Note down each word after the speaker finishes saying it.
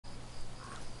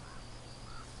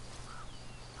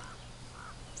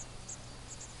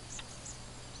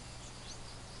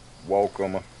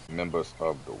Welcome, members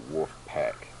of the Wolf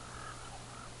Pack.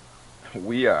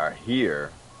 We are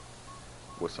here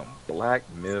with some Black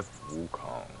Myth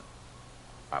WuKong.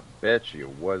 I bet you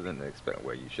wasn't expecting.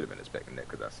 Well, you should have been expecting that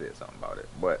because I said something about it.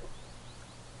 But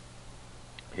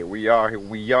here we are. Here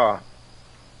we are.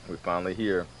 We're finally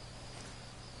here.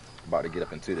 About to get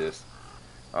up into this.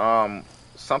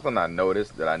 Something I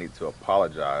noticed that I need to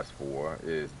apologize for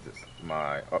is this.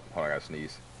 My. Oh, hold on, I gotta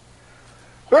sneeze.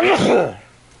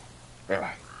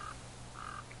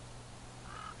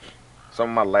 Some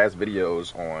of my last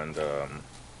videos on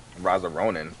Rise of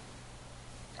Ronin,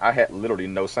 I had literally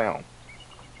no sound.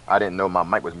 I didn't know my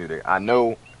mic was muted. I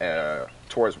know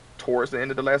towards the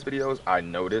end of the last videos, I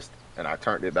noticed and I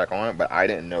turned it back on, but I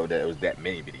didn't know that it was that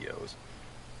many videos.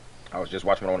 I was just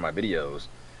watching one of my videos,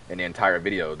 and the entire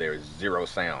video there is zero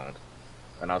sound,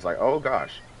 and I was like, oh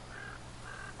gosh.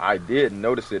 I did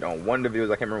notice it on one of the videos.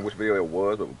 I can't remember which video it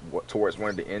was, but towards one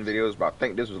of the end videos. But I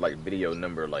think this was like video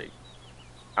number I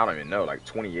don't even know, like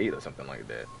 28 or something like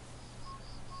that.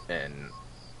 And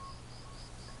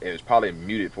it was probably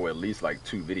muted for at least like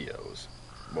 2 videos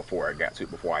before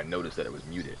I noticed that it was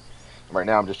muted. Right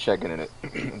now I'm just checking and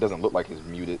it doesn't look like it's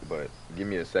muted, but give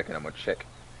me a second. I'm gonna check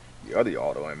the other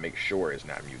audio and make sure it's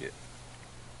not muted.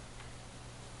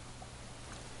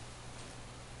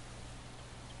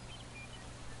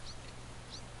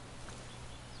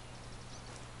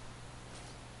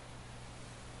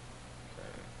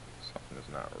 Something is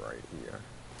not right here.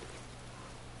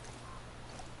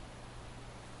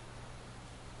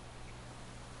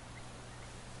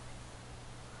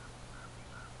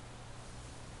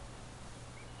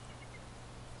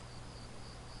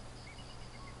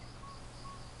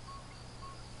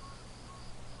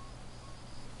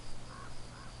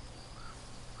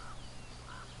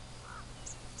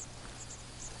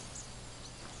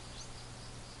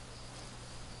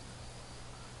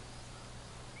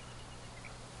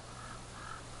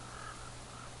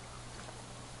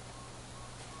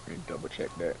 Let me double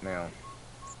check that now.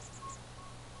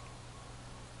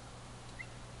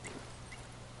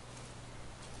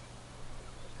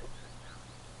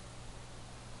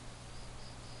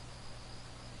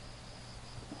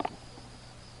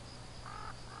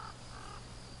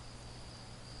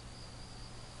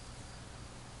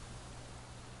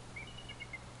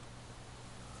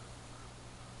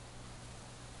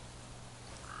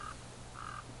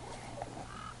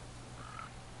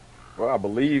 Well, I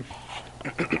believe,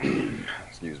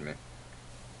 excuse me,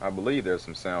 I believe there's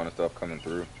some sound and stuff coming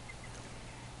through.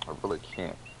 I really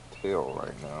can't tell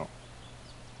right now,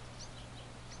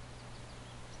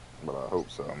 but I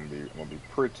hope so. I'm gonna be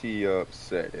pretty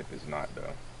upset if it's not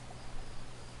though.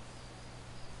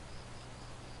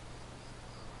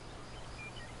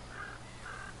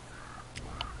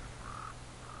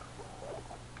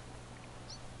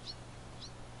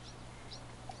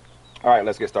 All right,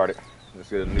 let's get started. Let's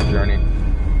get a new journey.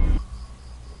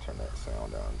 Turn that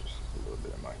sound down just a little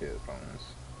bit in my headphones.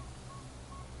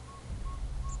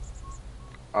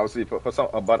 Obviously, but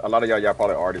a lot of y'all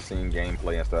probably already seen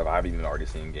gameplay and stuff. I've even already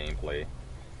seen gameplay.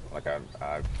 Like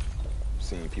I've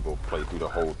seen people play through the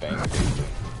whole thing.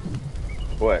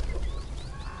 But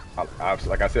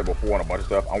like I said before on a bunch of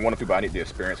stuff, I'm one of the people I need to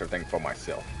experience everything for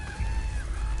myself.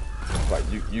 Like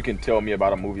you can tell me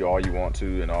about a movie all you want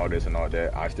to and all this and all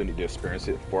that. I still need to experience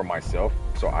it for myself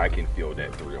so I can feel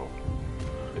that thrill.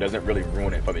 It doesn't really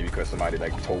ruin it for me because somebody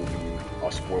like told me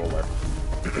a spoiler.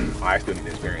 I still need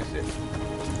to experience it.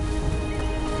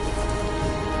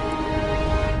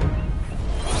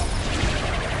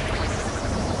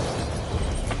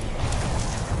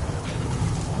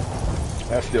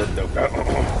 That's still dope.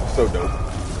 So dope.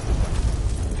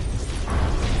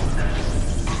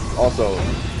 Also,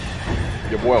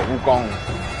 your boy WuKong,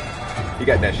 he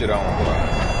got that shit on,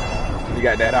 boy. He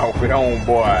got that outfit on,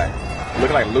 boy.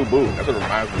 Looking like Lu Bu. That's what it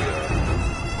reminds me of.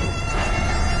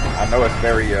 I know it's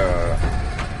very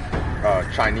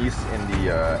Chinese in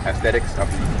the aesthetics of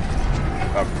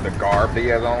the garb that he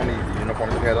has on, the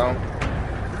uniforms that he has on.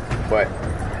 But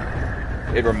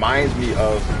it reminds me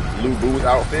of Lu Bu's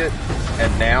outfit.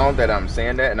 And now that I'm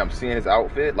saying that and I'm seeing his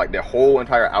outfit, like the whole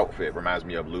entire outfit reminds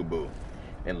me of Lu Bu.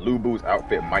 And Lu Bu's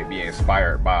outfit might be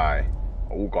inspired by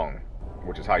WuKong,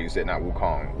 which is how you say it, not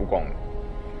WuKong. WuKong.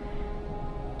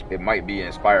 It might be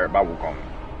inspired by WuKong.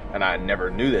 And I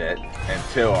never knew that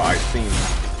until I seen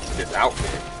this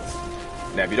outfit.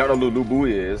 Now, if you don't know who Lu Bu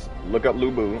is, look up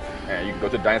Lu Bu, and you can go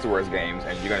to Dinosaur Wars games,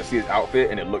 and you're gonna see his outfit,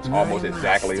 and it looks almost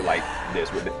exactly like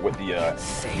this with the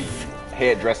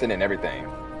head dressing and everything.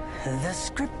 The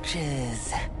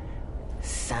scriptures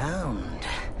sound.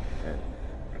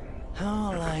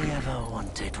 All I ever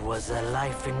wanted was a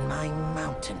life in my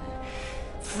mountain,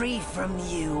 free from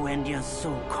you and your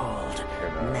so-called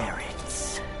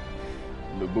merits.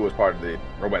 Lubu is part of the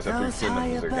Robots and Three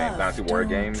Kingdoms game, Dynasty Warrior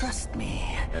games. Trust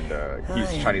me. And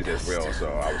he's Chinese as well, so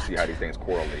I would see how these things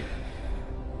correlate.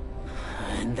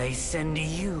 And they send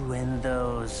you and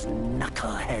those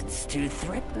knuckleheads to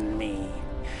threaten me.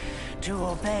 To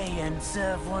obey and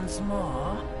serve once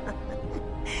more.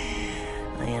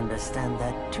 I understand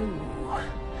that too.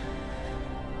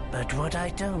 But what I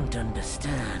don't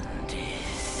understand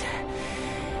is...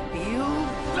 you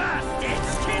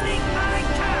bastards killing my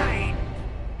kind!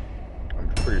 I'm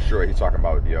pretty sure he's talking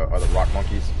about the other rock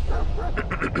monkeys.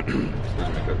 Excuse me,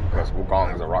 because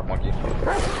WuKong is a rock monkey.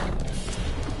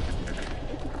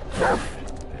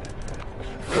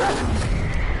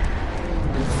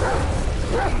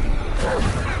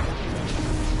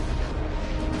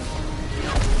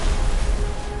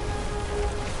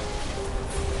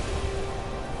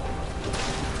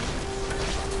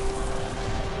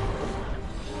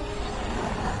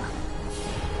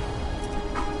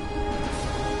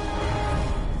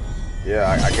 Yeah,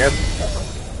 I guess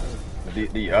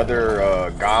the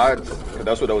other gods,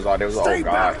 that's what those are. Those are all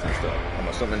gods and stuff. I'm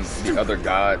assuming the other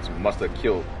gods must have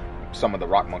killed some of the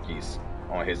rock monkeys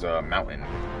on his mountain.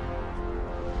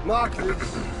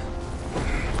 Marcus,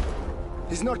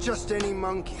 he's not just any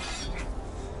monkey.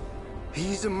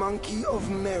 He's a monkey of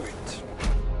merit.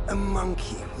 A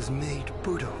monkey who's made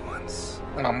Buddha once.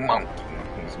 A monkey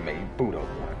who's made Buddha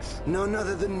once. None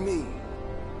other than me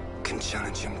can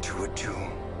challenge him to a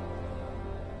duel.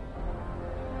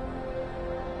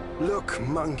 Look,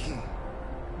 monkey.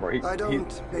 Bro, I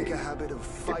don't make a habit of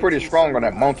fighting. He's pretty strong on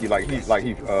that monkey, like he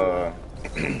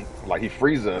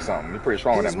Frieza or something. He's pretty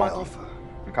strong on that monkey. Offer.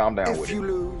 Calm down with it. If you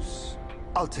lose,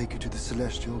 I'll take you to the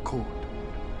Celestial Court.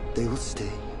 They will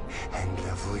stay and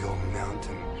level your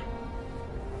mountain.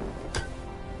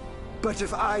 But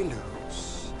if I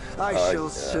lose, I shall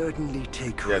certainly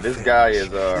take revenge. This guy is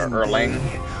Erlang.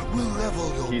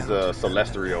 He's a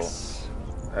celestial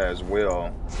as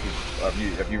well.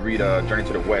 If you read Journey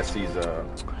to the West, he's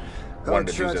one of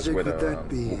the dudes that's with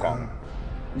WuKong.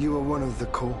 You are one of the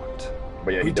court.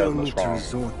 But yeah, he does look strong.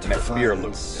 And that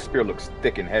spear looks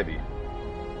thick and heavy.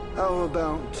 How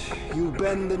about you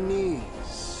bend the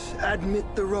knees,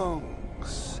 admit the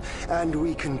wrongs, and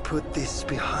we can put this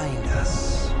behind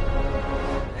us.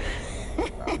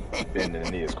 Bending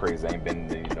the knee is crazy. I ain't bending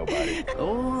the knee to nobody.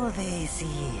 All these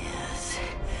years,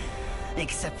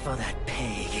 except for that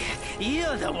pig,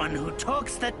 you're the one who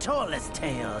talks the tallest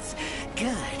tales.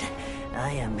 Good,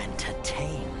 I am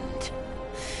entertained.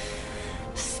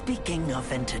 Speaking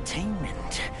of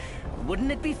entertainment,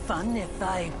 wouldn't it be fun if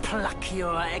I pluck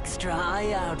your extra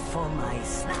eye out for my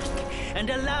snack and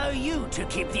allow you to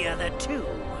keep the other two?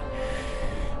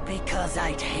 Because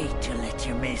I'd hate to let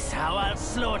you miss how I'll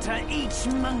slaughter each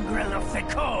mongrel of the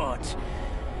court.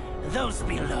 Those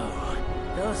below,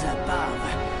 those above,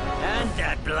 and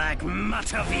that black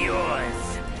mutt of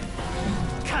yours.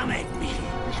 Come at me.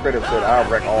 He straight up said, I'll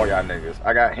wreck all y'all niggas.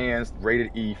 I got hands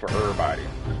rated E for everybody.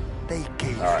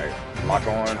 Alright, lock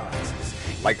on.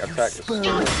 Light attack is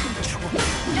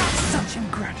Such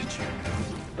ingratitude.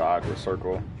 dodge with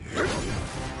circle.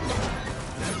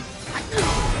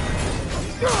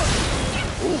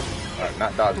 Ooh,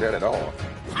 not dodge that at all.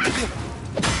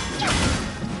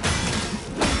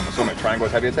 I'm assuming triangle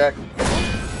is heavy attack.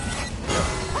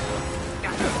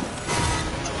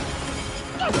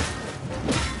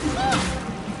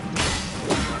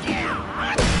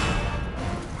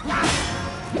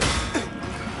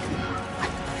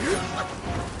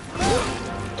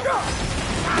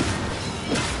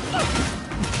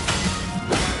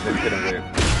 Hit him with.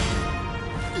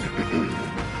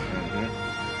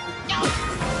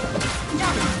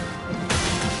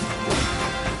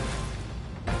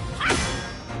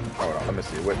 Hold on, let me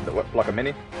see. What pluck a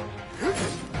mini?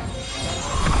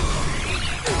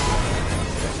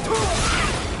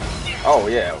 Oh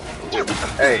yeah.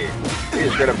 Hey, he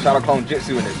just straight up shadow clone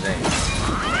jutsu in this thing.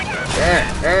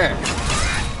 Damn.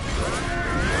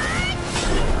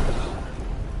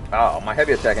 Oh, my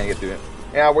heavy attack ain't get through it.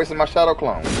 Yeah, I wasted my shadow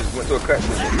clone. Just went to a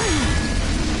cutscene.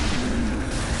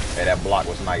 Hey, that block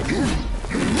was nice.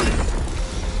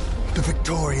 The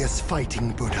victorious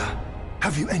fighting Buddha.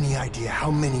 Have you any idea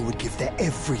how many would give their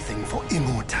everything for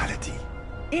immortality?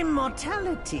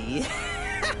 Immortality?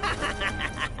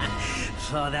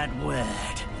 For that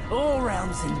word, all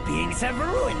realms and beings have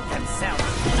ruined themselves.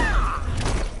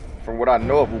 From what I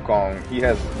know of WuKong, he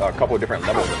has a couple of different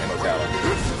levels of immortality.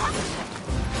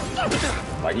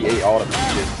 Like he ate all the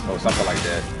pieces or something like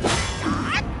that.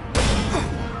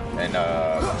 and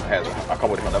has a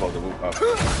couple different levels of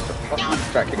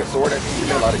trying to kick a sword at me. You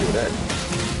know how to do that.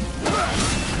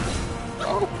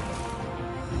 Oh,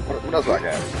 what else do I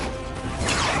got?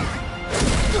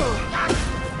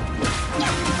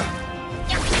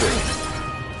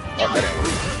 Oh, that ain't work.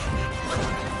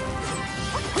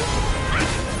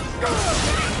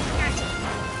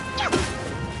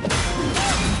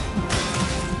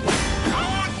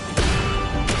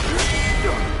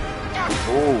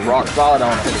 Ooh, rock solid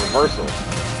on his reversal.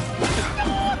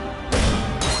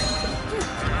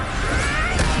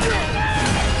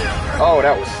 Oh,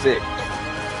 that was sick.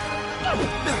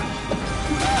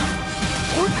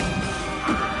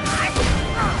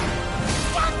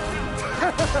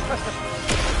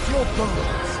 Your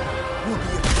bones will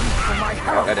be a treat for my Oh,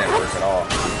 house. that didn't work at all.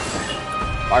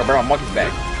 Alright, bro, my monkey's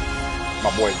back.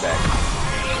 My boy's back.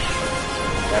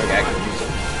 Now we can actually use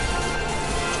him.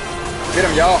 Get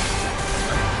him, y'all.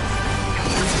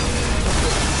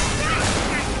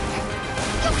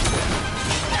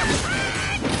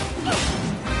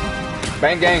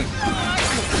 Bang gang.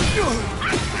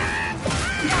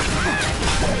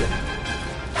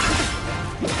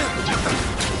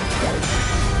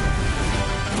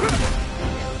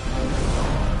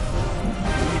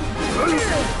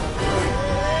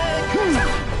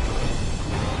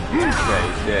 Okay,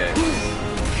 he's dead.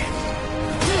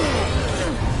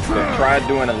 So try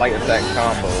doing a light attack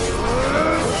combo.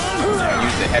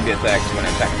 Use the heavy attacks when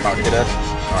an attack is about to hit us.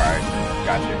 Alright,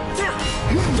 gotcha.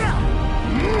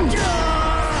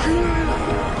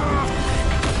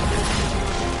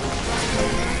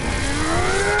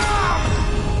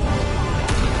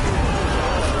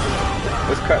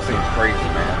 This cutscene's crazy,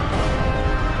 man.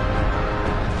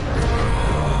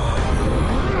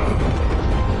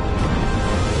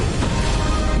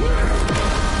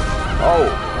 Oh.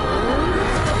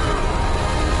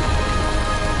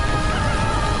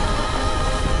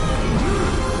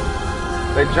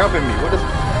 They jumping me. What is...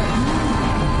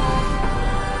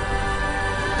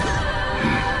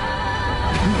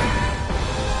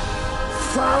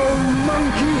 Foul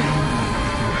monkey!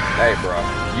 Hey, bro.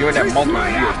 You and that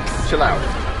monkey, you chill out.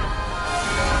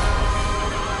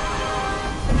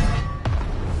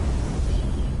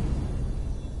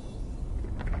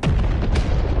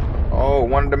 Oh,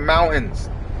 one of the mountains.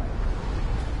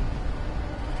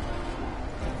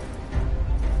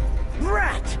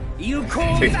 Rat! You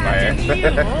call Kick my that ass.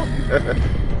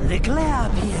 evil? The glare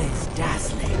up here is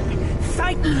dazzling.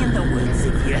 Fight me in the woods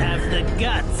if you have the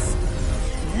guts.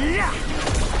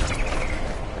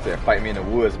 I said, fight me in the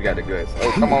woods if you got the guts.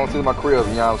 Oh, come on to my crib,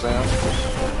 you know what I'm saying?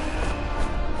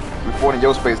 We fought in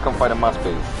your space, come fight in my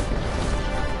space.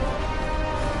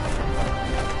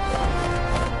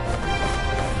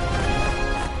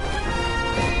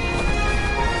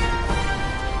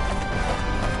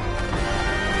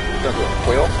 That's a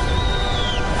quail.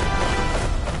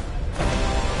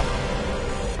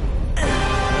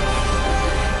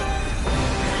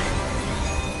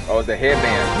 Oh, it's the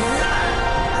headband.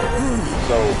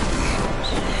 So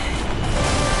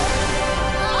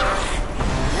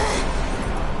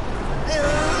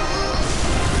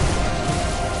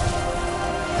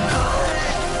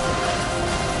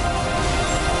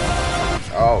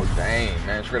oh dang,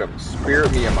 man, straight up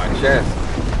speared me in my chest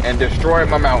and destroyed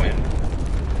my mountain.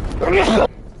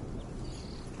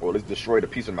 Well, it's destroyed a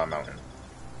piece of my mountain.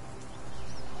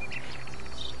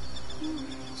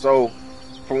 So,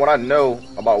 from what I know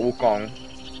about WuKong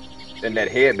and that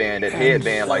headband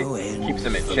like keeps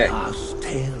him in check. The last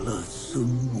tale of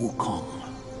Sun WuKong.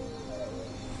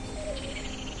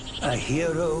 A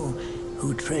hero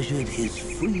who treasured his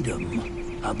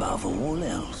freedom above all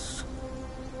else.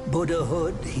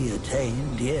 Buddhahood he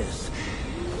attained, yes,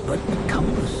 but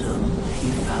cumbersome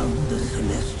he found the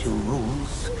celestial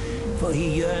rules, for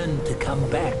he yearned to come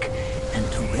back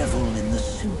and to revel in the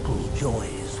simple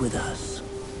joys with us.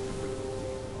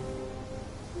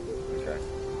 Okay.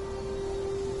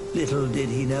 Little did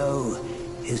he know,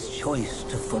 his choice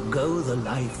to forgo the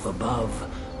life above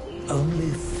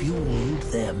only fueled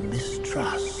their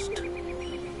mistrust.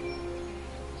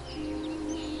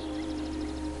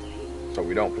 So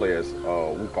we don't play as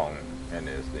WuKong in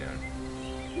this then.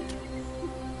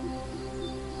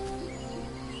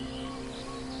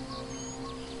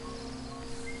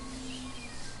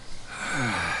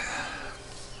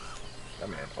 I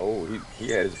mean, oh, he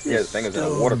had his fingers in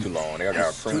the water too long. They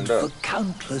got pruned stood up. for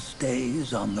countless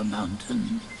days on the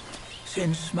mountain.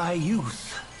 Since my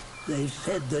youth, they've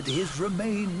said that his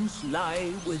remains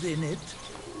lie within it.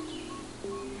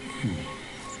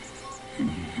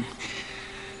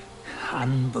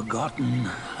 Unbegotten,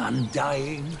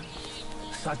 undying,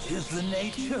 Such is the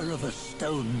nature of a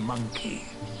stone monkey.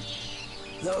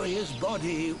 Though his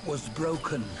body was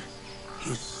broken,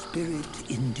 his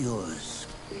spirit endures.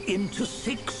 Into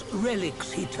 6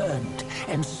 relics he turned,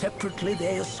 and separately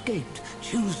they escaped,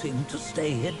 choosing to stay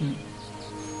hidden.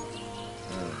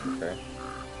 Okay.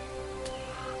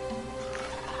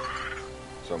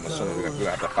 So I'm assuming we're gonna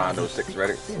have to find those 6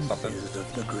 relics or something.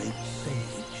 Of the great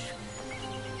sage.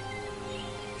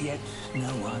 Yet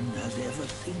no one has ever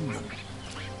seen them.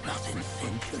 Not in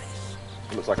centuries.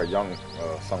 It looks like a young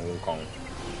Sun WuKong.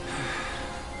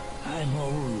 I'm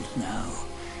old now.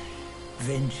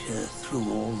 Venture through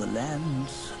all the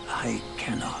lands I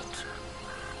cannot.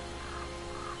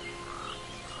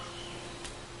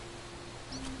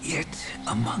 Yet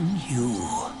among you,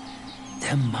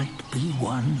 there might be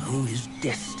one who is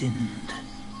destined.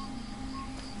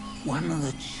 One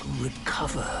that shall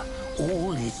recover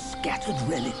all his scattered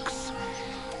relics.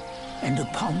 And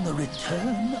upon the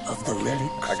return of the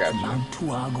relics to Mount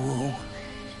Tuaguo,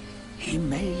 he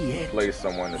may yet play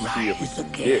someone to see if we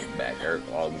can get back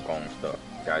all WuKong stuff.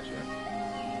 Got you.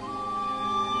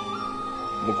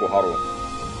 Muko Haru.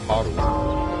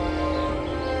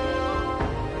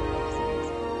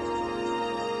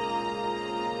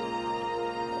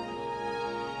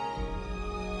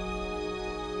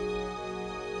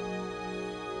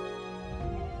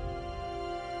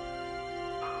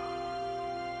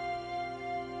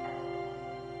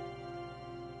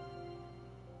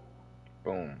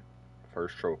 Boom.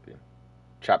 First trophy.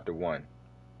 Chapter 1.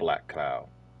 Black Cloud.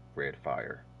 Red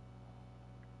Fire.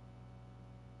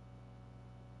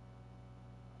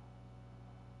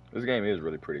 This game is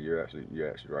really pretty. You're actually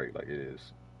right. Like, it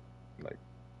is. Like,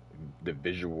 the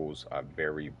visuals are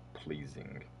very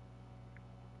pleasing.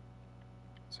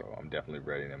 So I'm definitely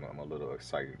ready. I'm a little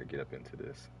excited to get up into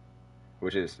this.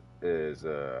 Which is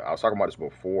I was talking about this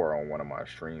before on one of my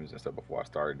streams and stuff before I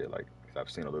started it. Like, 'cause I've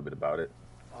seen a little bit about it.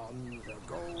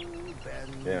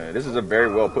 Yeah, this is a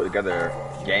very well put together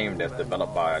game that's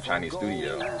developed by a Chinese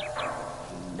studio.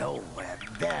 Nowhere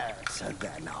better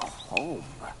than a home.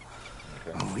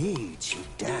 Okay. Reach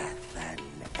death and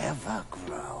ever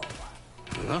grow.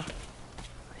 Huh?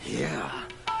 Yeah,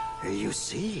 you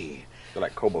see. They're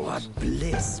like Kobos. What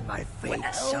bliss my fate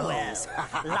shows.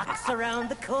 Luck's around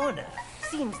the corner.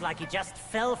 Seems like he just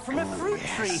fell from a fruit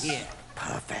tree here.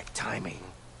 Perfect timing.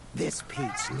 This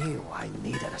peach knew I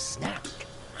needed a snack.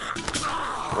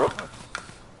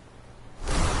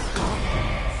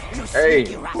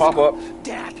 Hey, pop up.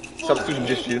 Dad, Substitution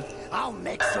just you. I'll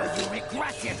make sure you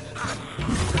regret it.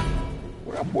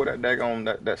 Where I pull that daggone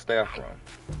that staff from?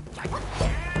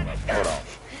 Hold on.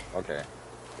 Okay.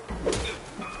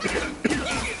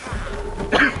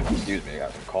 Excuse me, I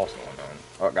got some cost going on.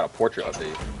 Oh, I got a portrait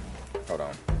update. Hold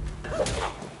on.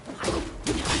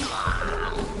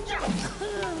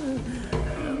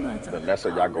 The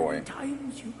lesser Yagoi.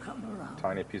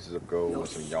 Tiny pieces of gold with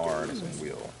some yarn and some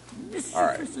wheel.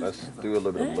 Alright, let's do a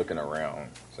little bit of looking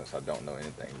around since I don't know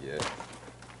anything yet.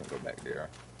 Go back there.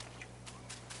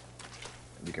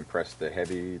 You can press the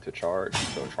heavy to charge,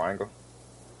 so triangle.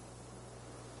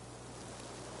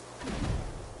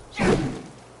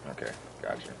 Okay,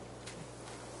 gotcha.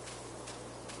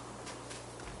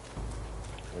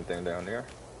 Anything down there?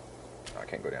 Oh, I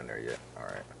can't go down there yet.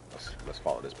 Alright, let's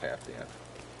follow this path then.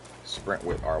 Sprint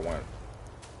with R1.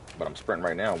 But I'm sprinting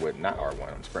right now with not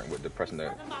R1. I'm sprinting with pressing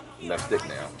the left stick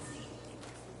now.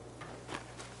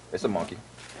 It's a monkey.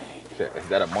 Is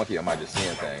that a monkey or am I just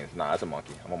seeing things? Nah, it's a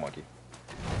monkey. I'm a monkey.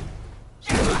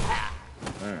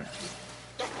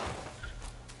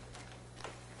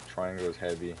 Triangle is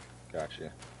heavy.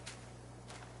 Gotcha.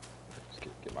 Let's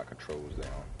get my controls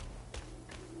down.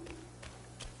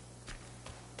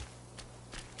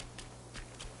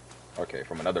 Okay,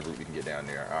 from another route we can get down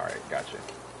there. Alright, gotcha.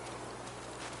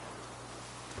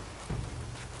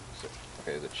 So,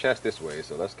 okay, there's a chest this way,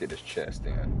 so let's get this chest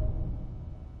in.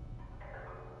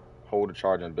 Hold to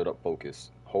charge and build up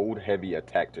focus. Hold heavy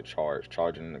attack to charge.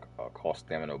 Charging costs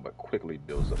stamina, but quickly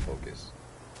builds up focus.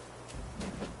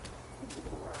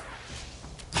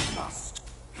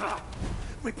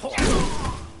 Report.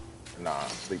 Nah,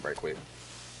 sleep right quick.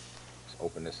 Let's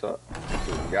open this up. Let's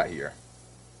see what we got here.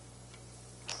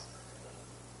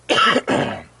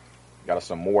 Got us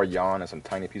some more yarn and some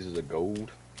tiny pieces of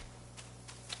gold.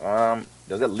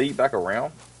 Does it lead back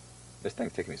around? This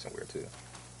thing's taking me somewhere too.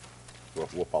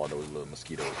 We'll follow those little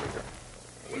mosquitoes right there.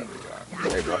 Whatever they are.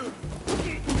 Hey, bro.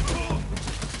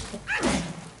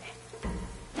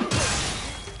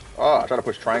 Oh, I tried to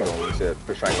push triangle when you said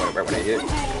push triangle right when they hit.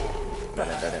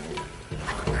 That didn't hit.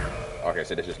 Okay,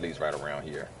 so this just leads right around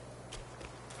here.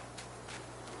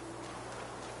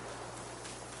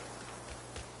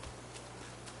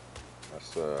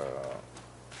 Let's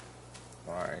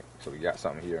alright, so we got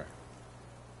something here.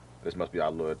 This must be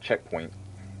our little checkpoint,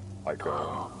 like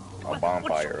a bonfire.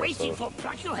 What you waiting for?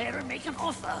 Pluck your hair and make an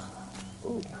offer.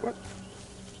 Ooh, what?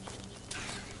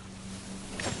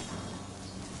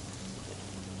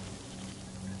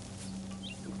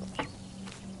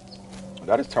 Did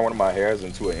I just turn one of my hairs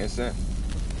into an incense?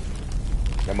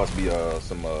 That must be a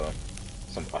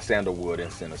sandalwood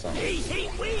incense or something. Hey,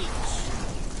 wait!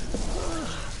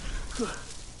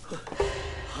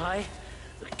 I,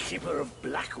 the keeper of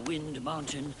Black Wind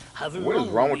Mountain, have What is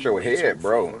wrong with your head,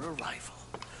 bro?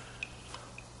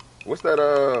 What's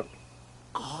that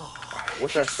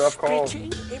what's that stuff called?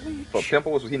 For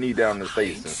pimples, he need down in his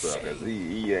face and stuff. Cause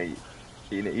he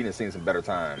done seen some better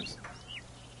times.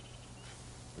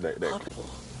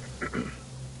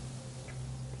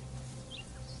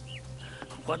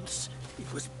 Once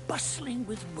it was bustling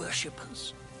with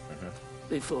worshippers,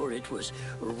 before it was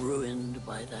ruined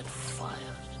by that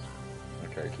fire.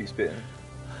 Okay, keep spitting.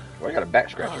 Well, I got a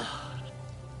back scratcher.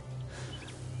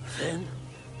 Then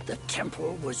the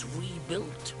temple was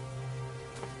rebuilt.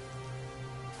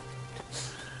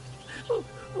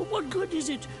 What good is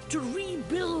it to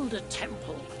rebuild a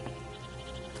temple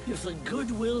if the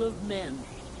goodwill of men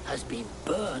has been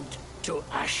burnt to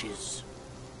ashes?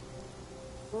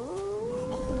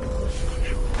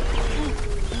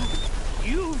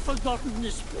 You've forgotten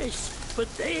this place, but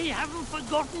they haven't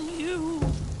forgotten you.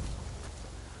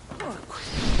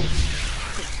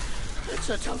 It's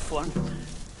a tough one.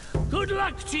 Good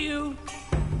luck to you.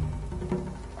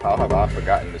 How have I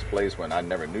forgotten this place when I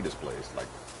never knew this place? Like,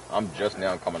 I'm just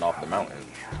now coming off the mountain.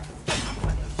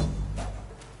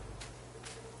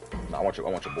 No, I want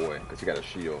your boy, because he got a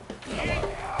shield. And I want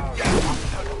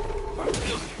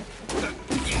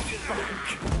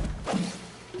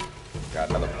got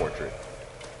another portrait.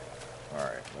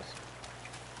 Alright, let's...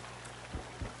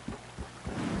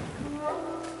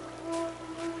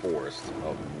 Forest of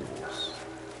Wolves.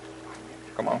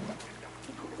 Come on.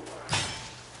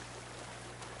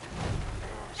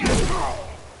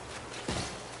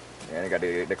 Yeah, they got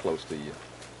they're close to you.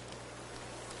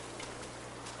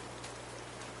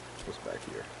 What's back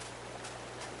here?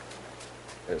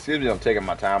 Excuse me, I'm taking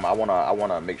my time. I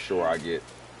wanna make sure I get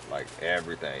like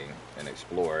everything and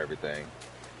explore everything.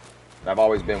 And I've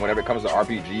always been, whenever it comes to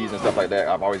RPGs and stuff like that,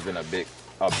 I've always been a big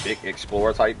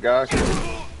explorer type guy.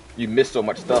 You miss so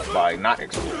much stuff by not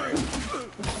exploring.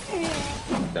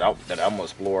 That I'm gonna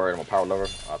explore and I'm a power lever.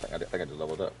 I think I just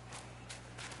leveled up.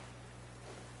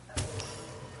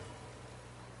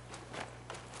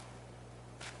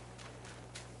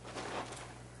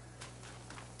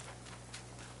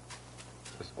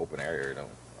 This open area, though.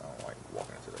 I don't like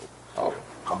walking into the open. Oh,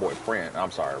 my boy praying.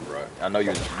 I'm sorry, bro. I know you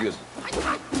was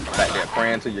back there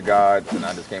praying to your gods, and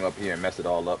I just came up here and messed it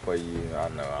all up for you. I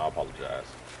know. I apologize.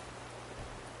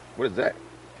 What is that?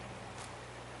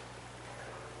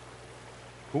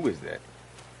 Who is that?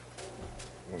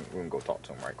 We're gonna go talk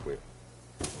to him right quick.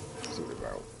 Let's see what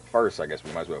about. First, I guess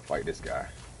we might as well fight this guy.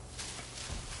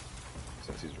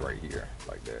 Since he's right here,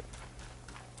 like that.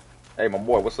 Hey, my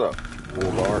boy, what's up?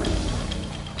 Bullguard.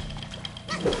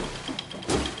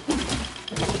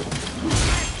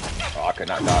 Oh, I could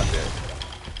not dodge that.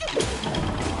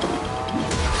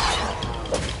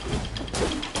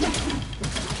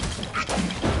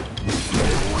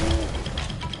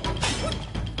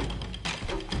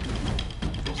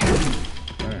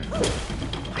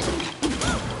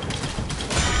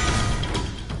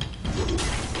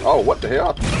 Oh, what the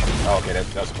hell? Oh, okay,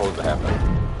 that's supposed to happen.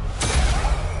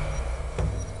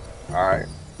 Alright.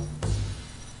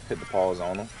 Hit the pause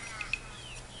on them.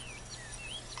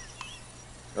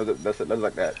 That's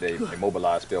like that. They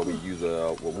immobilize spell we use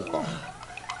with WuKong.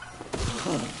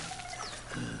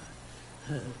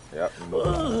 Yep,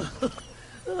 immobilize.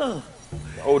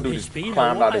 The old dude just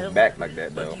climbed out his back like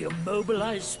that, though. But the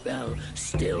immobilize spell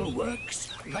still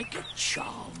works like a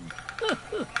charm.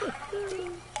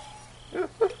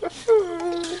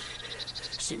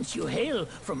 Since you hail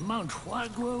from Mount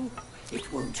Huaguo,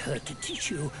 it won't hurt to teach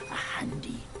you a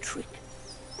handy trick.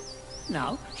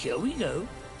 Now, here we go.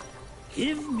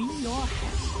 Give me your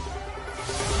hand.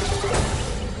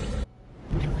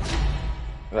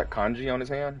 Is that kanji on his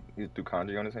hand? He threw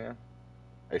kanji on his hand?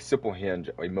 A simple hand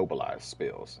immobilize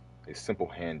spells. A simple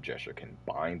hand gesture can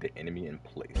bind the enemy in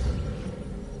place.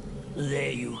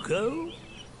 There you go.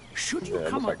 Should you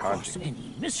come across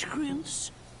any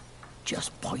miscreants,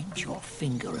 just point your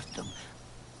finger at them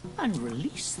and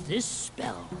release this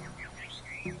spell.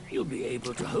 You'll be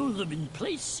able to hold them in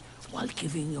place while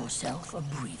giving yourself a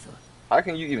breather. How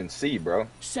can you even see, bro?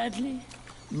 Sadly,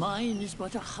 Mine is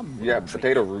but a humble You have trick.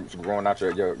 potato roots growing out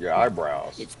your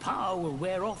eyebrows. Its power will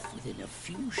wear off within a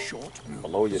few short moves.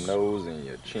 Below your nose and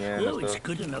your chin Though and it's stuff.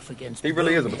 good enough against He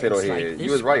really is a potato boneheads like head. this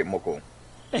You was right, one. Moko.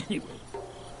 Anyway,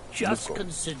 just Moko.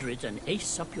 consider it an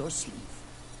ace up your sleeve.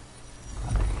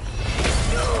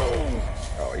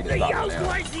 Oh, he The just stopped young me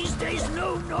now. boys these days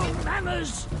know no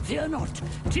manners. Fear not.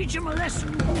 Teach him a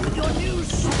lesson with your new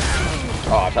spell.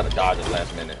 Oh, I tried to dodge it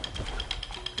last minute.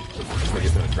 Let me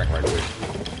get some drink right away.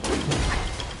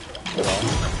 Hold on.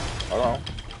 Hold on.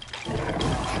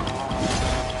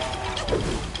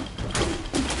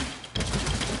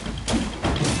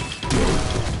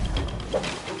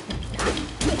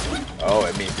 Oh,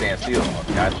 it means stand still. Oh,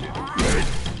 got you.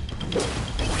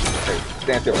 Okay,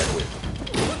 stand still right quick.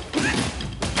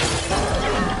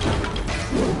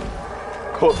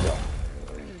 Cook them.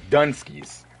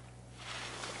 Dunskies.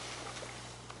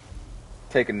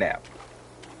 Take a nap.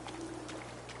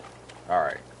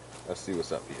 Alright, let's see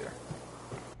what's up here.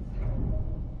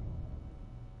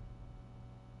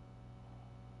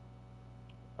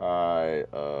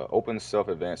 Open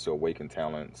self-advance to awaken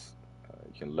talents.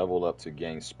 You can level up to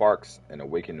gain sparks and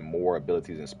awaken more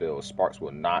abilities and spells. Sparks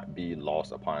will not be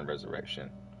lost upon resurrection.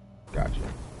 Gotcha.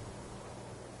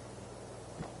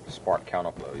 Spark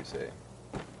counterflow, you say.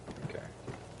 Okay.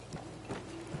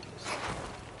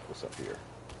 What's up here?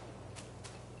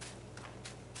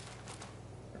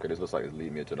 Okay, this looks like it's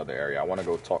leading me to another area. I want to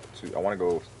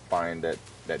go find that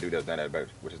dude that's done that,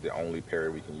 which is the only parry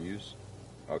we can use.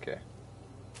 Okay.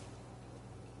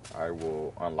 I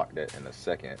will unlock that in a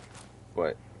second,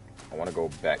 but I want to go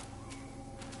back.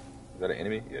 Is that an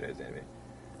enemy? Yeah, that's an enemy.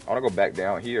 I want to go back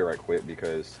down here right quick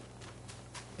because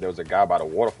there was a guy by the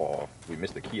waterfall. We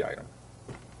missed the key item.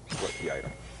 What key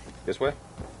item? This way?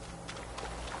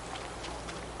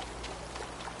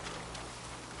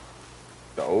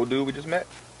 The old dude we just met?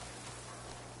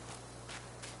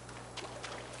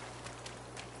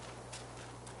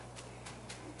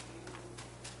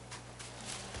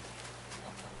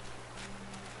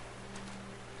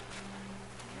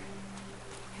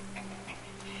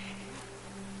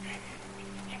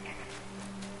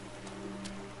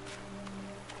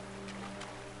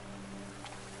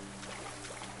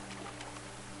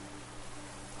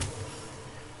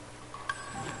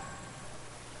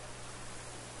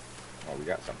 Oh, we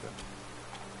got something.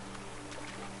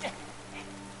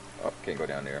 Oh, can't go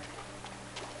down there.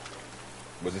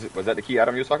 Was that the key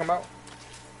item you was talking about?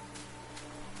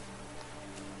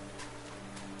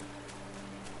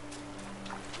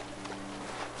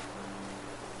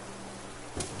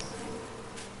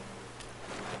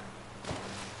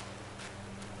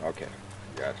 Okay,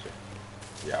 gotcha.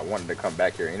 Yeah, I wanted to come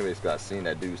back here anyways because I seen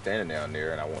that dude standing down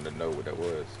there and I wanted to know what that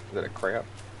was. Is that a crab?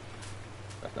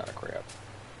 That's not a crab.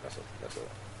 That's a.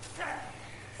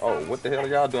 Oh, what the hell are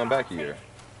y'all doing back here?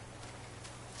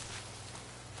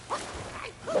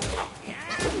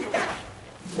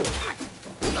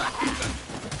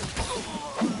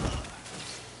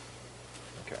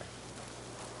 Okay.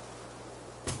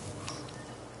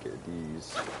 Get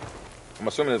these. I'm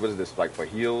assuming what is this, like for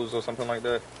heals or something like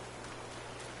that?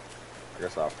 I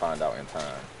guess I'll find out in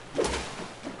time.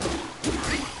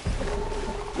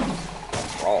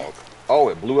 Frog. Oh,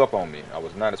 it blew up on me. I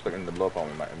was not expecting it to blow up on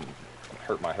me. It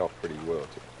hurt my health pretty well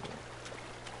too.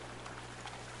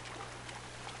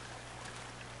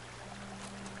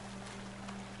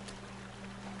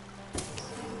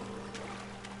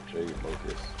 Jade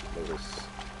Lotus.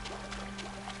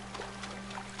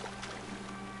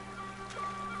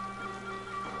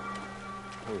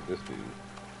 Who is this dude?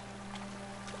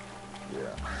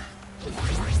 Yeah.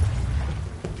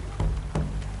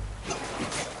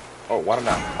 Oh, why did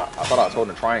I thought I was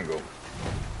holding a triangle.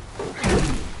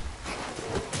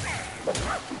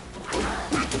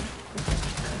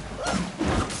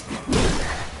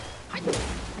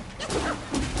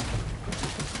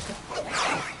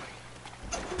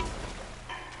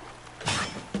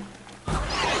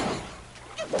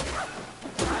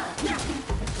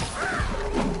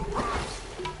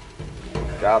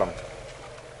 Got him.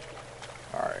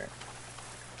 Alright.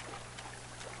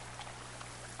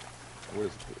 What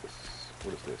is this?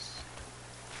 What is this?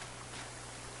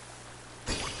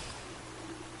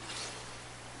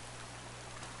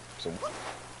 So,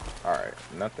 alright.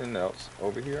 Nothing else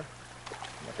over here?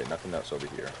 Okay, nothing else over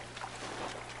here.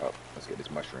 Oh, let's get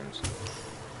these mushrooms.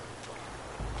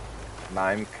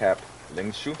 9-cap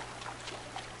Lingxuzi.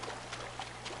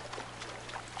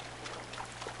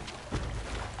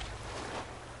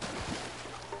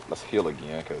 Let's heal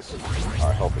again, because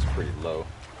our health is pretty low.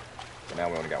 So now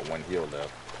we only got one heal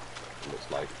left, it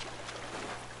looks like.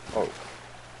 Oh.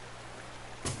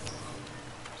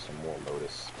 Some more Lotus.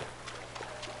 this.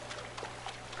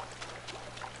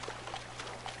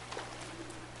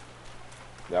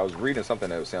 Yeah, I was reading something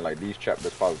that was saying like these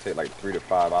chapters probably take like 3 to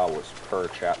 5 hours per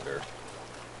chapter.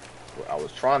 I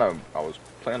was planning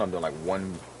on doing like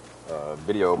one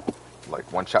video,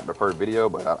 like one chapter per video,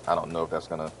 but I don't know if that's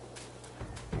gonna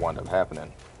wind up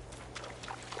happening.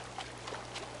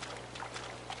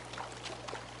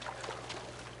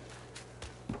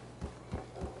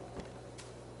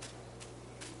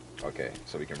 Okay,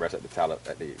 so we can rest at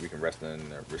the we can rest and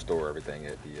restore everything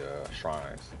at the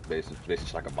shrines. Basically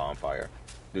just like a bonfire.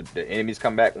 Do the enemies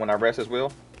come back when I rest as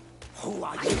well? Who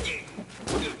are you?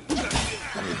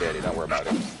 I'm your daddy, don't worry about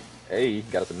it. Hey,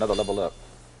 got us another level up.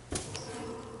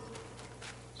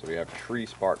 So we have tree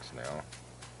sparks now.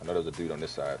 I know there's a dude on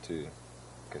this side too.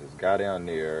 Because this guy down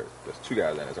there, there's 2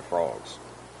 guys down there, there's frogs.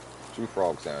 2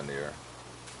 frogs down there.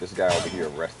 This guy over here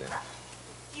resting.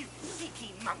 You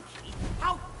cheeky monkey!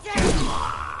 How dare you!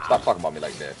 Stop talking about me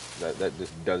like that. That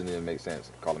just doesn't even make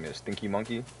sense. Calling me a stinky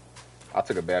monkey. I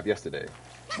took a bath yesterday.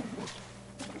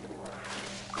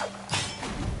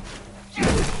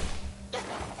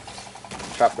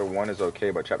 Chapter 1 is okay,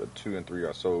 but chapter 2 and 3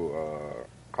 are so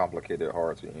complicated,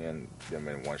 hard to end them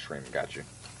in one stream. Got you.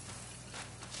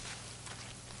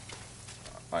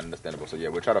 Understandable. So yeah,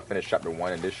 we'll try to finish chapter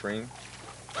 1 in this stream.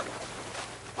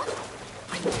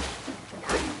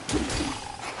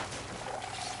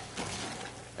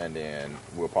 And then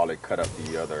we'll probably cut up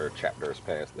the other chapters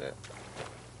past that.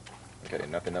 Okay,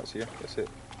 nothing else here. That's it.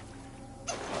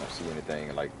 I don't see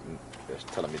anything like that's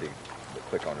telling me to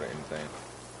click on it or anything.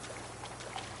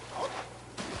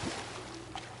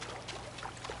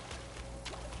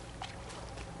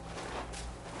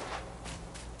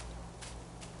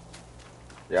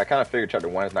 Yeah, I kind of figured chapter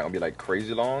 1 is not going to be like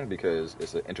crazy long because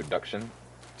it's an introduction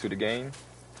to the game.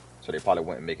 So they probably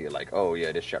wouldn't make it like, oh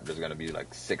yeah, this chapter is going to be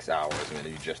like 6 hours and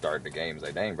then you just started the game. It's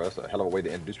like, dang, bro, that's a hell of a way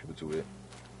to introduce people to it.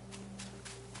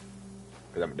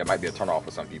 Because that might be a turnoff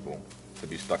for some people to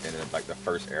be stuck in like the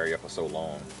first area for so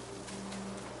long.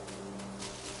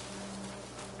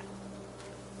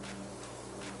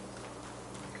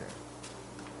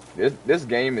 Okay. This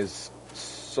game is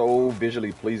so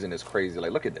visually pleasing, it's crazy.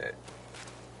 Like, look at that.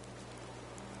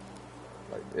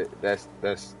 Like,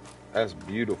 that's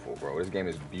beautiful, bro. This game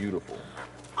is beautiful.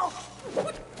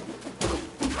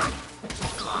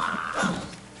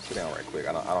 Sit down right quick.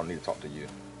 I don't need to talk to you.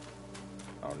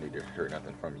 I don't need to hear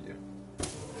nothing from you.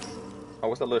 Oh,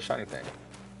 what's that little shiny thing?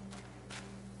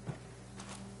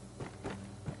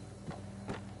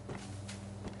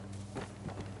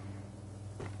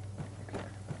 Okay.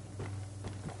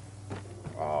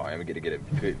 Oh, and we get to get a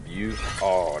good view.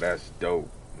 Oh, that's dope.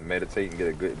 Meditate and get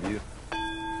a good view.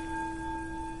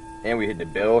 And we hit the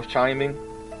bells chiming.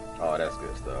 Oh, that's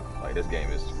good stuff. Like, this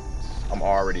game is... I'm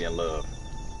already in love.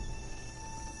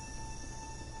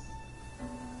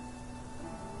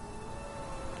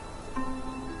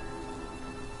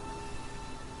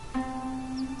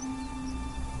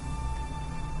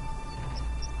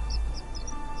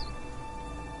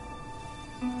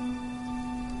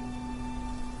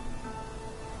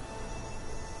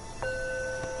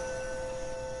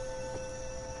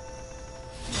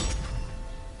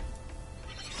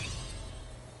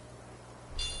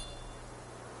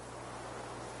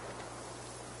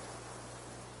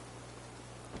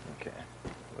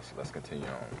 Let's continue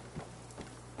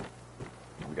on.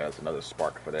 We got another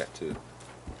spark for that too.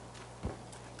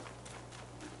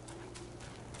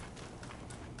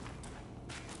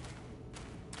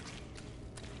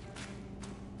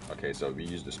 Okay, so we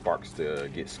use the sparks to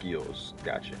get skills.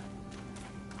 Gotcha.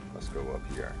 Let's go up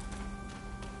here.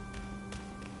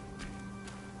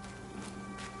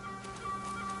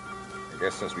 I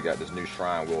guess since we got this new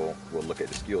shrine, we'll look at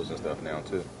the skills and stuff now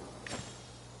too.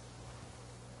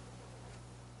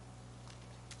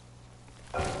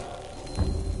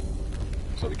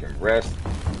 So we can rest,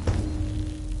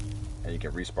 and you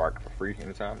can respark for free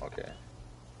anytime. Okay.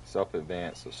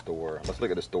 Self-advance, a store. Let's look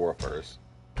at the store first.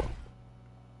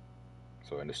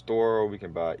 So in the store, we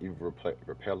can buy evil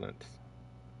repellent.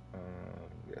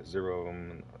 We got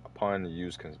 0 upon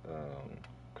use.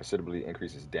 Considerably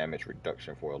increases damage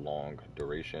reduction for a long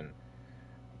duration.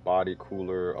 Body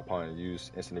cooler upon use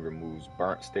instantly removes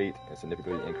burnt state and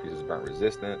significantly increases burnt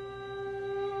resistant.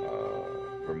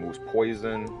 Removes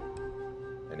poison.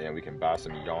 And then we can buy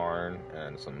some yarn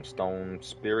and some stone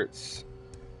spirits,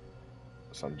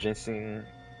 some ginseng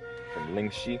from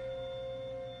Lingxuzi,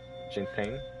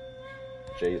 Jinping,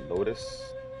 jade lotus,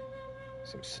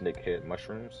 some snakehead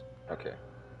mushrooms. Okay,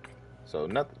 so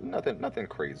nothing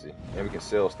crazy, and we can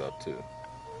sell stuff too.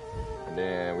 And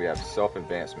then we have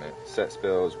self-advancement. Set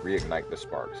spells, reignite the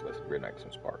sparks. Let's reignite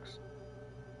some sparks.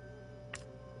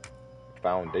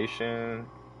 Foundation.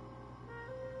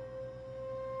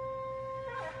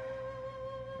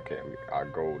 Okay, our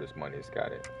gold is money. It's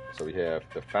got it. So we have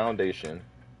the foundation,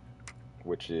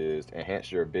 which is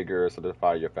enhance your vigor,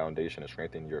 solidify your foundation, and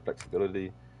strengthen your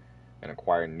flexibility, and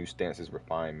acquire new stances,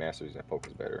 refine masters, and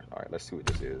focus better. All right, let's see what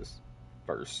this is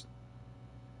first.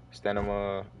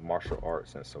 Stamina, martial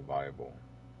arts, and survival.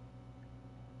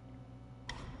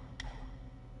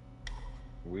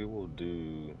 We will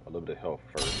do a little bit of health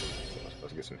first. So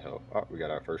let's get some health. Oh, we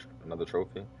got our first another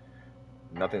trophy.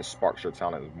 Nothing sparks your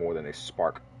talent more than a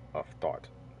spark of thought.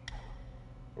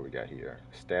 What we got here?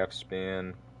 Staff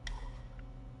spin.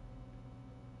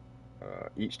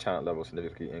 Each talent level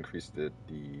significantly increases the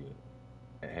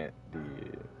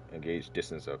engaged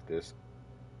distance of this.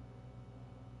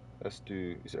 Let's do.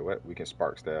 You said what? We can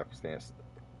spark staff stance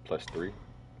 +3,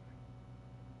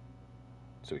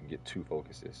 so we can get 2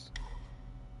 focuses.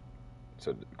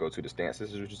 So go to the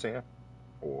stances, is what you're saying,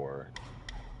 or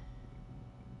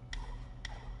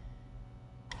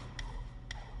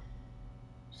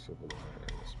civil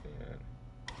spin,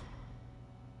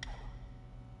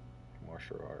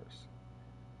 martial arts.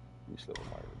 Each level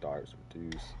dodge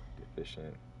reduce,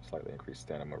 efficient, slightly increased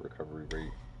stamina recovery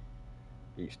rate.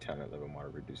 Each talent level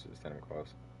moderate reduces the stamina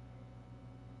cost.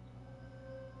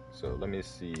 So let me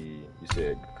see. You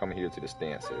said come here to the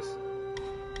stances.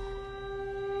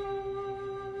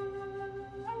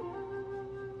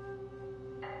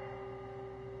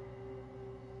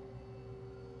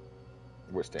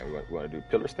 What stance? We want to do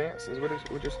pillar stance? Is what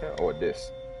you're saying? Or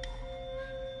this?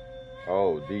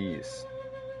 Oh, these.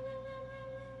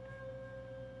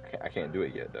 I can't do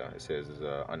it yet though. It says it's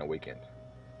unawakened.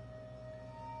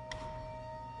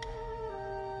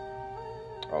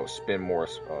 Oh, spin more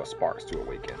sparks to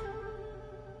awaken.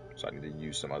 So I need to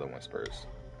use some other ones first.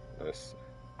 Let's.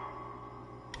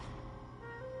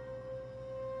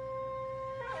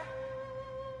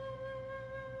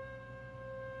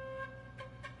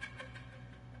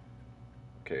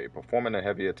 Okay, performing a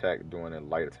heavy attack during a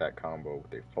light attack combo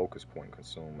with a focus point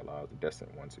consume allows the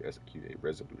Destined One to execute a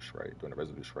resolute strike. During a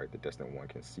resolute strike, the Destined One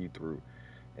can see through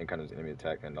encounters enemy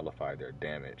attack and nullify their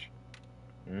damage.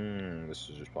 This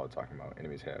is just probably talking about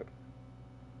enemies have.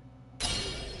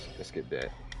 Let's get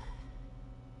that.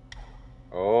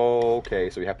 Oh, okay,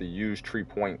 so we have to use tree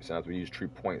points, and as we use tree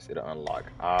points, it'll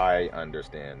unlock. I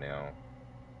understand now.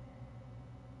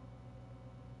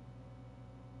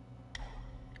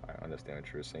 I understand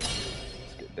what you're saying.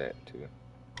 Let's get that too.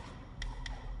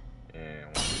 And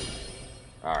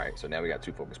alright, so now we got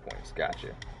 2 focus points. Gotcha.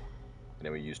 And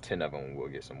then we use 10 of them, and we'll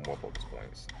get some more focus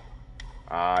points.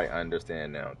 I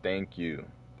understand now. Thank you.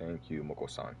 Thank you,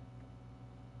 Moko-san.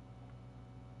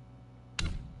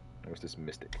 What's this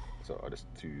mystic? So just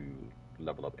to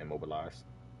level up immobilize.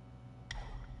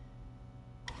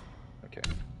 Okay.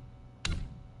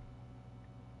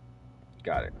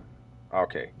 Got it.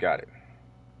 Okay, got it.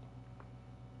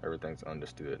 Everything's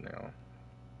understood now.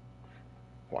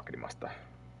 Wakarimashita.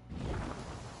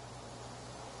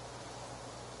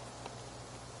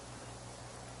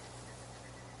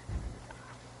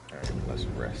 Alright, let's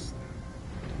rest.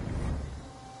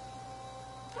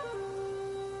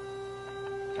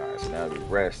 Alright, so now we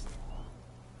rest.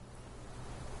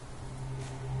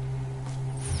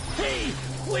 Hey,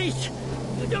 wait!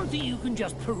 You don't think you can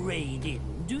just parade in,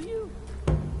 do you?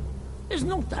 It's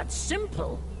not that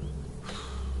simple.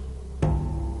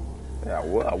 Yeah,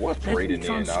 I was parading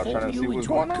in. I was trying to see what's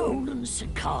going on. Golden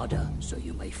cicada, so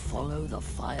you may follow the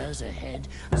fires ahead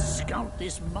and scout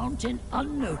this mountain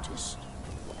unnoticed.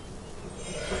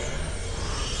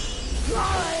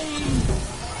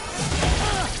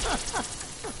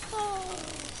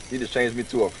 He just changed me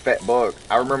to a fat bug.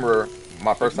 I remember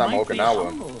my first time in Okinawa.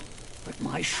 Humble, but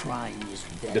my shrine is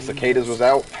very The cicadas was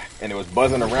out and it was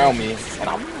buzzing around me, and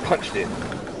I punched it,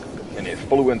 and it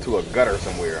flew into a gutter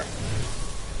somewhere.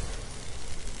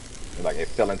 Like it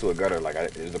fell into a gutter. Like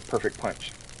it was a perfect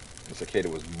punch. The cicada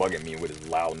was bugging me with his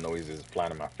loud noises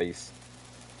flying in my face.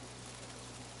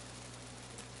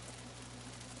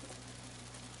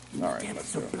 In the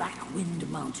depths of Black Wind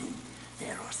Mountain,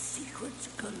 there are secrets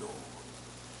galore.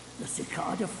 The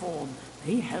cicada form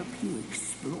may help you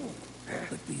explore,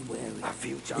 but be wary.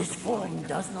 This form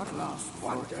does not last.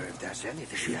 Wonder if there's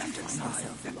anything Should you left find inside.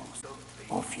 yourself lost,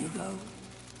 off you go.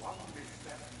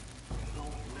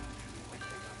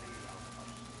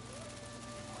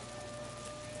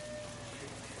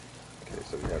 Okay,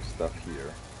 so we have stuff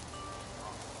here.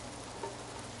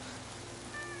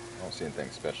 I don't see anything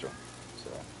special, so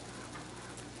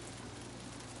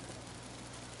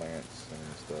plants and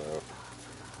stuff.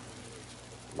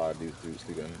 A lot of these dudes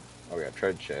sleeping. Oh, we got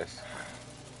treasure chests.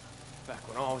 Back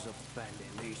when I was up banding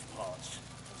these parts,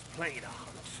 there was plenty to hunt.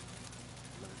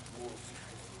 And those wolves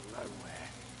came from nowhere.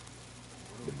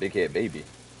 The big head baby.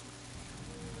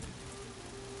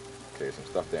 Okay, some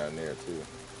stuff down there too.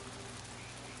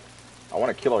 I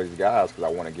want to kill all these guys because I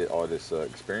want to get all this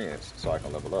experience so I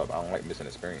can level up. I don't like missing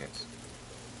experience.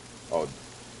 Oh,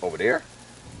 over there?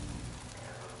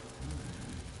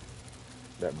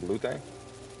 That blue thing?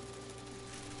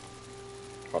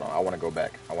 Hold on, I want to go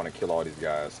back. I want to kill all these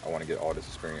guys. I want to get all this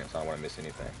experience. I don't want to miss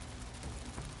anything.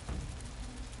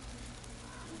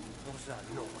 What was that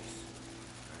noise?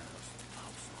 Those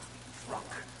pups must be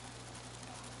drunk.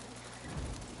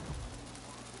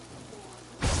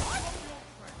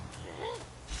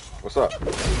 What's up?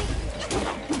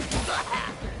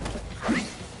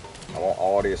 I want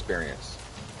all the experience.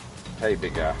 Hey,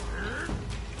 big guy.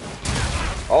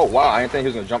 Oh, wow. I didn't think he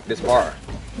was going to jump this far.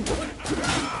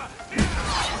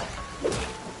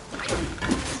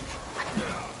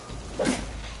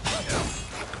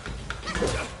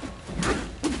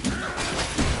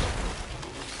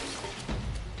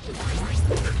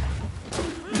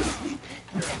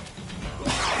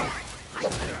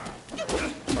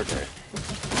 Okay.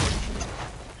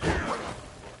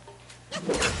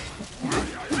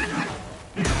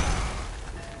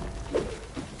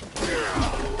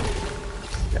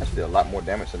 That's did a lot more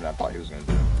damage than I thought he was going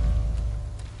to do.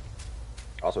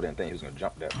 Also didn't think he was going to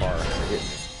jump that far and hit me.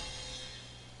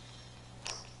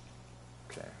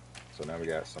 Okay, so now we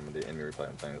got some of the enemy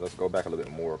replaying things. Let's go back a little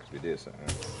bit more because we did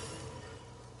something.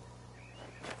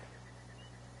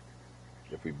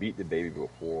 If we beat the baby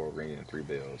before ringing 3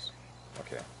 bells.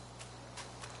 Okay.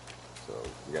 So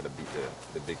we got to beat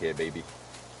the big head baby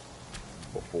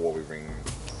before we ring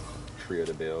 3 of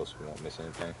the bells so we won't miss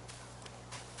anything.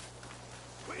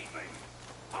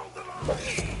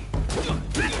 Okay,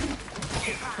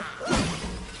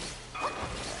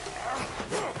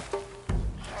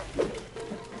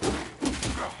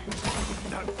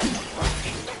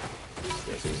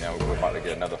 see, now we're about to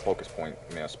get another focus point,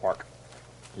 I mean a spark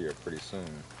here pretty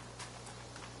soon.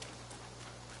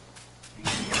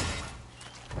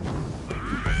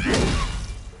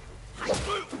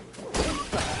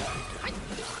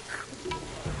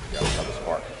 Got another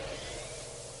spark.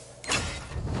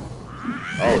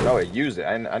 Oh no, it used it.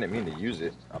 I didn't mean to use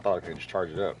it. I thought I could just charge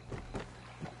it up.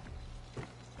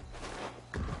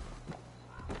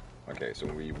 Okay, so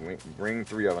we bring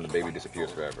 3 of them, the baby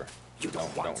disappears forever.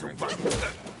 Don't ring 3. Okay,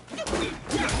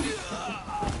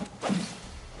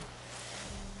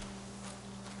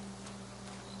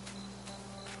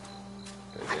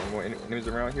 is there any more enemies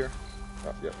around here?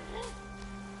 Oh, yep.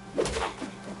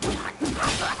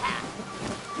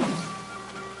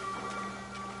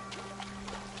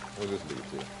 What does this lead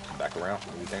to? Back around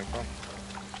where we came from?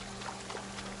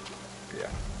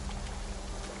 Yeah.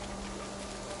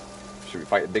 Should we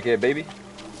fight the big head baby?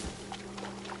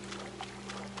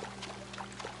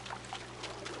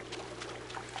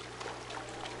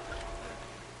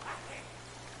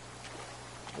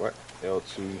 What?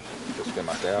 L2 to spin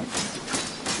my staff.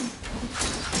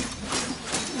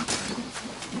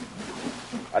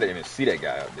 I didn't even see that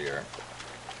guy up there.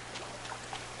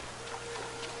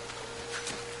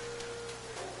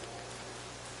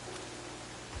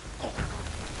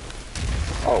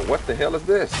 Oh, what the hell is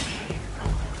this?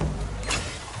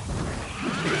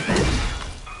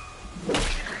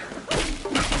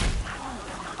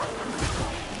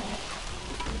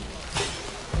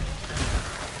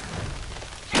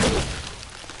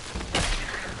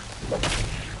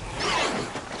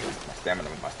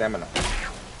 My stamina.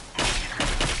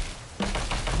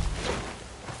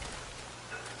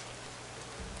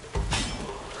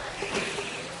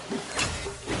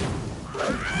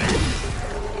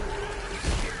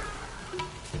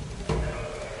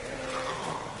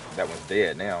 That one's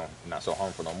dead now. Not so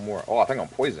harmful no more. Oh, I think I'm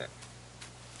poisoned.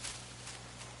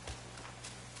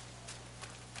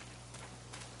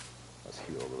 Let's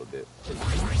heal a little bit.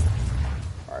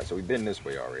 Alright, so we've been this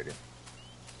way already.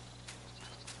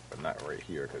 But not right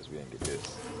here because we didn't get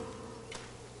this.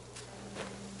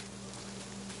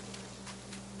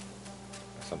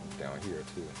 There's something down here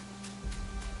too.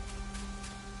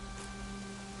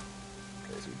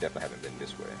 Okay, so we definitely haven't been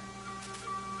this way.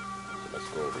 So let's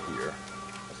go over here.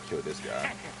 Let's kill this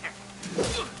guy.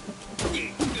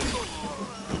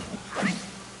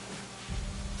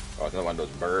 Oh, it's another one of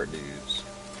those bird dudes.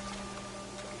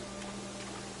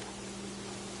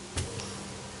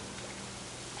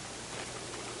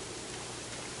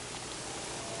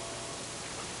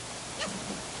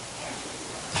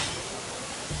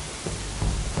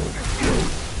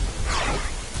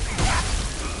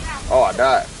 I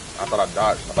died. I thought I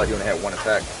dodged. I thought he only had one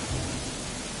attack.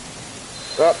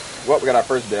 Oh, well, we got our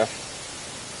first death.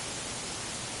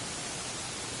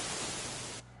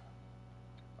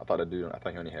 I thought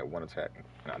he only had one attack.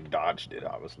 And I dodged it,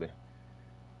 obviously.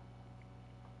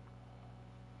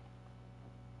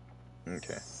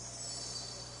 Okay.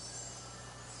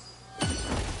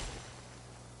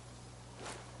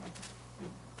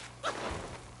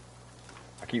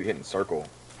 I keep hitting circle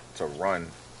to run,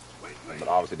 but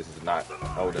obviously this is not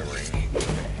Elden Ring.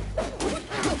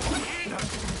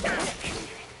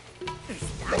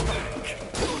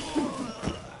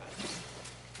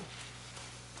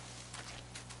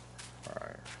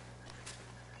 Alright.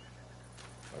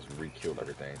 Let's re-kill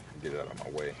everything and get it out of my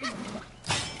way.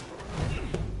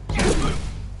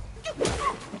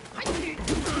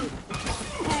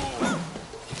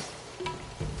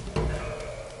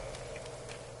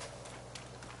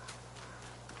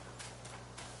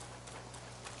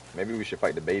 Maybe we should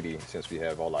fight the baby since we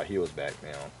have all our heals back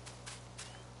now.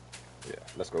 Yeah,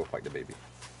 let's go fight the baby.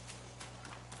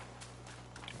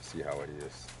 Let's see how it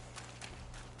is.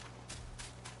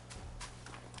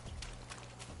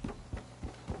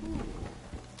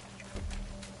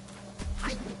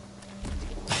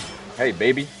 Hey,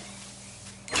 baby.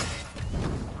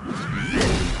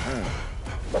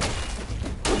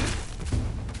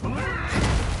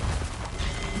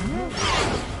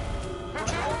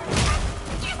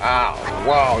 Ow,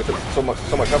 wow, it took so much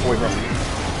help away from me.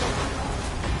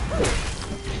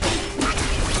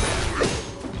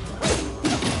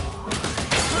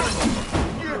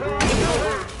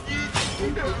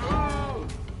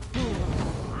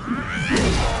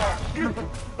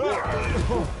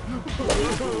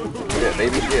 Yeah,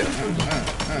 baby, yeah.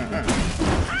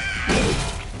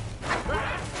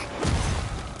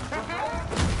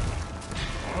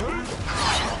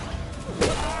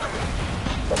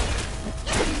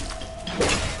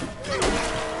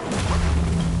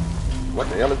 What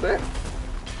the hell is that?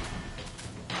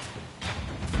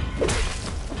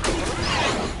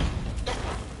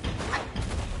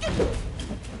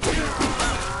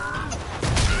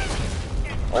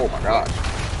 Oh my gosh.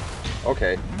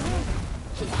 Okay.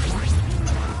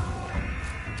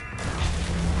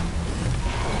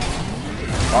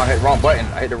 Oh, I hit the wrong button.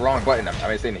 I hit the wrong button. I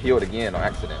mean, saying healed again on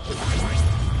accident.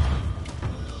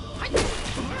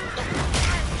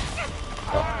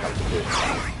 Oh, that was good.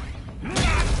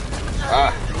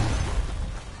 Ah.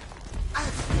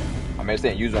 I mean,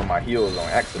 saying use on my heals on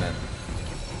accident.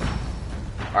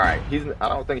 Alright, I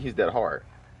don't think he's that hard.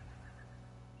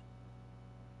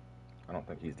 I don't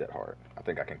think he's that hard. I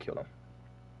think I can kill him.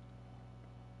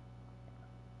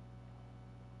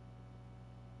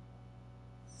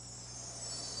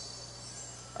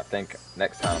 I think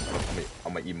next time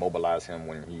I'm gonna immobilize him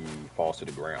when he falls to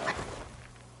the ground.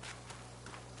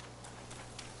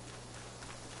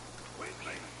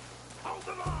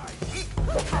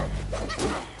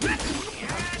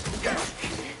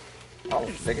 Oh,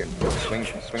 they can swing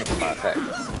for my attack.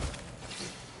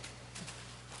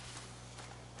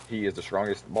 He is the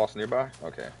strongest boss nearby.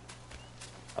 Okay.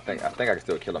 I think I can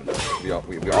still kill him. We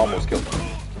almost killed him.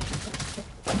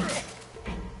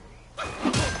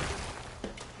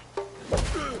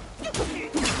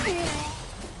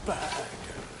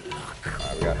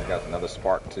 Alright, I got another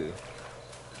spark too.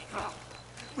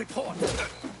 Report.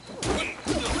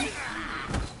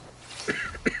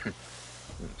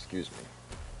 Excuse me.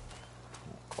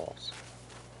 Coughs.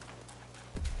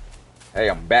 Hey,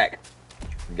 I'm back.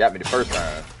 You got me the first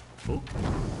time.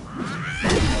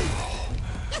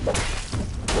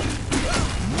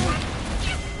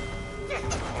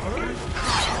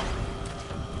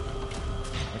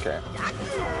 Okay.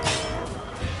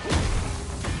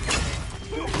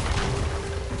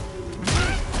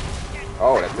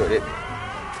 Oh, that still hit me.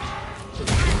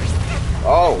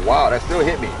 Oh, wow, that still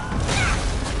hit me.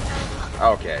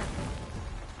 Okay.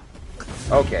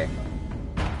 Okay.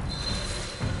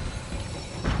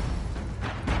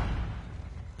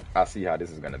 I see how this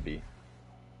is gonna be.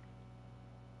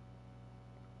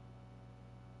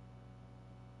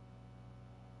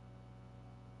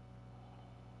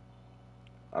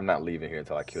 I'm not leaving here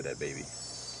until I kill that baby.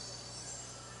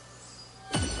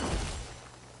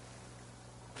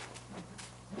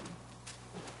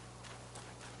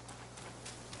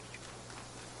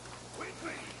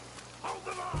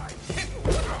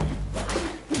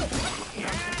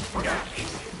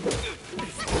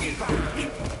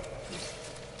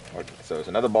 Okay, so it's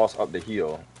another boss up the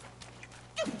hill.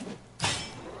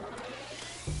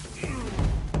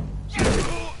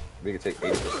 We can take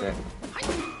 80%.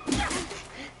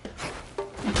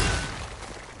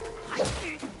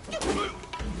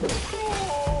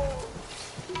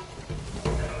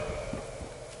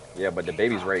 Yeah, but the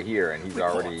baby's right here, and he's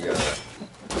already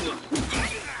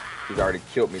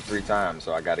killed me 3 times,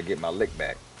 so I got to get my lick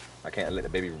back. I can't let the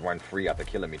baby run free after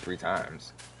killing me 3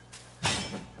 times.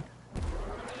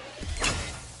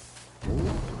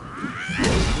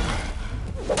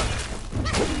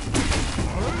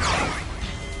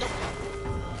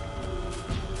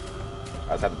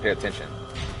 I just have to pay attention.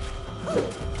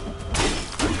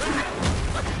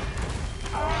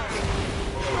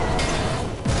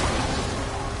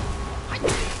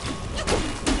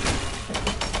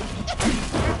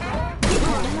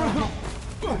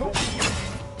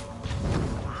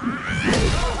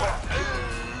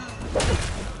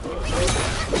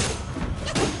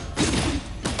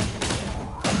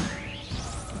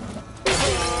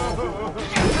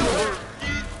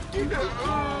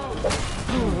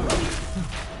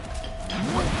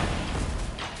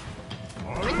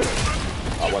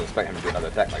 I wasn't expecting him to do another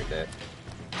attack like that.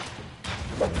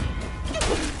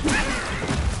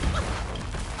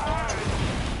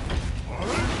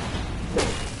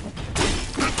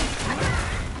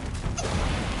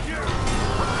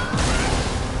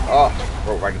 Oh,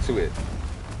 broke right into it.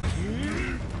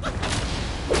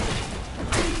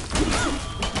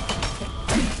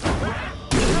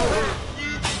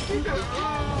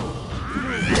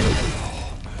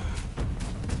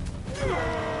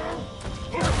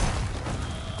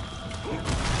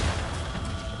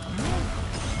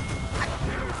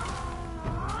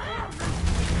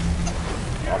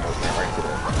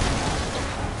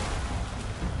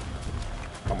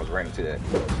 Almost ran into that.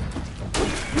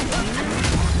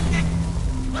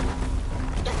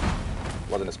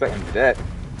 Wasn't expecting to do that.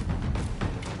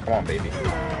 Come on, baby.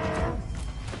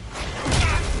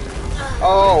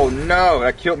 Oh no,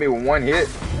 that killed me with 1 hit.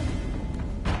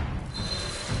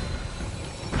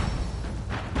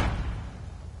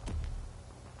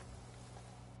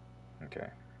 Okay.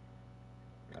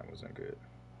 That wasn't good.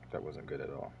 That wasn't good at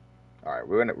all. Alright,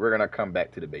 we're gonna come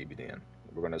back to the baby then.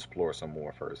 We're gonna explore some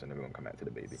more first, and then we're gonna come back to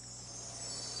the baby.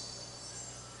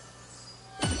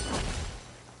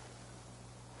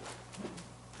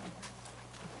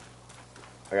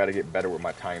 I gotta get better with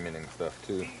my timing and stuff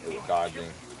too, with dodging.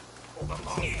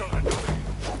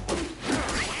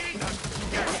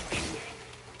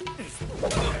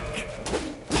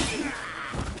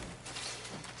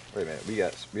 Wait a minute,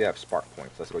 we have spark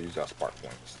points. Let's go use our spark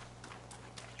points.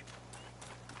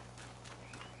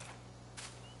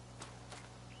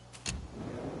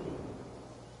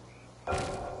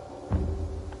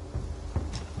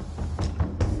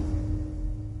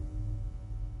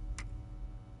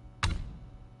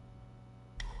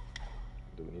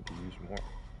 Do we need to use more?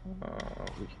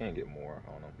 We can get more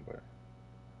on them, but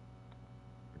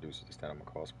reduces the stamina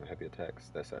cost for heavy attacks.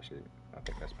 That's actually, I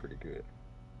think that's pretty good.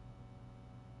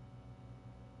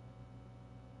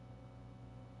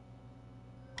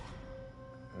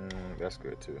 That's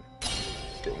good too.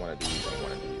 Let's get one of these and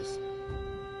one of these.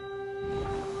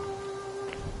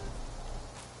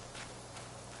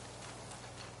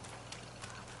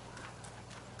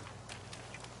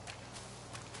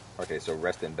 Okay, so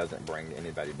resting doesn't bring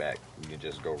anybody back. You can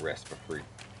just go rest for free.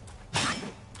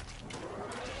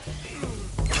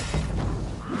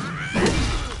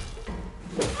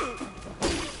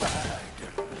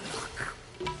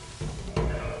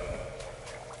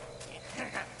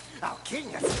 Our king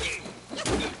is...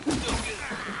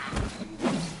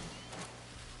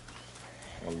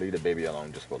 I'll leave the baby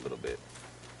alone just for a little bit.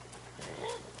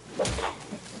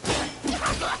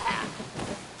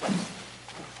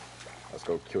 Let's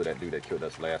go kill that dude that killed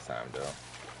us last time, though.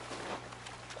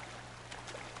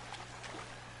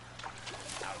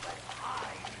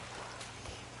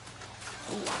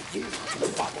 Who are you to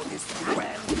follow this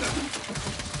trend?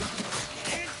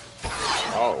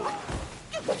 Oh.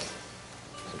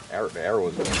 The arrow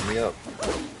was messing me up.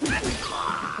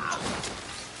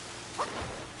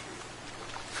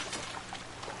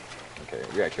 Okay,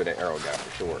 we gotta kill that arrow guy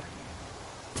for sure.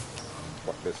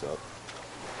 Fuck this up.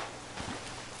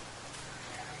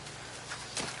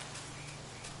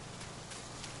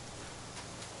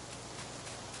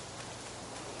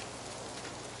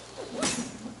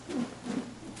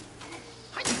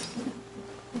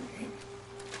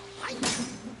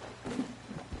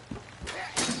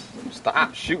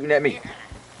 Stop shooting at me.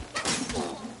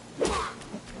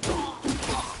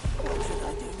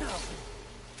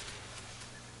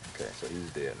 Okay, so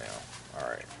he's dead now.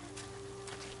 Alright.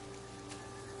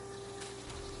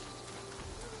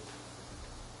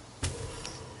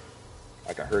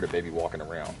 I can hear the baby walking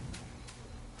around.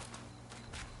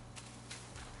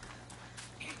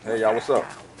 Hey y'all, what's up?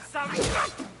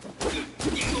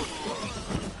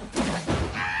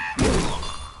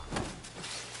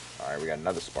 Alright, we got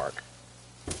another spark.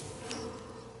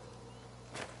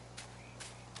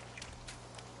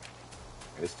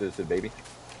 This is the baby.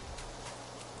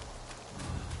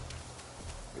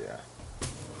 Yeah.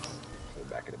 So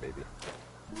back of the baby.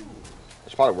 I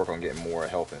should probably work on getting more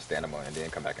health and stamina and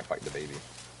then come back and fight the baby.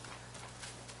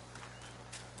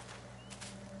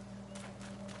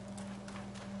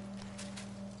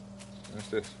 What's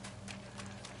this?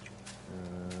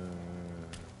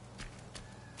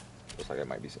 Looks like that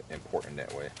might be important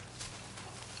that way.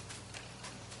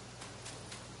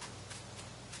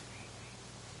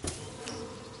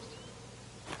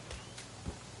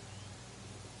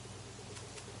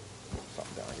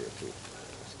 Something down here too.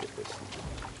 Let's get this.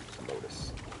 Some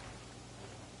lotus.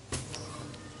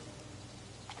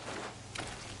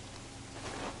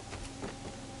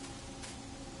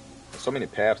 There's so many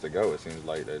paths to go. It seems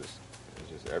like there's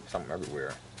just something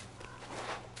everywhere.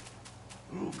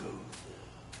 WuKong,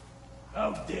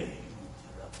 how dare you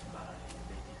interrupt my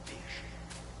meditation?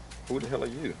 Who the hell are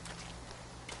you?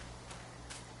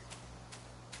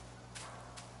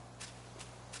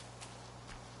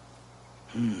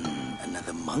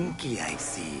 Another monkey, I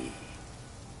see.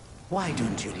 Why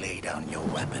don't you lay down your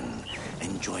weapon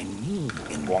and join me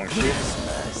in his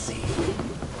mercy?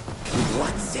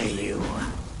 What say you?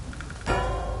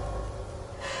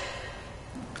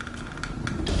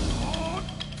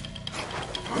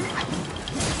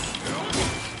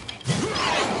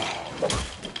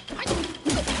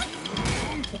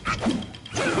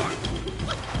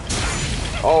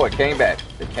 Oh, it came back.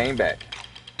 It came back.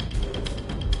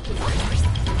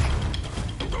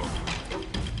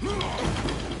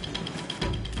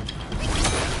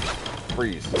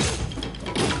 Freeze.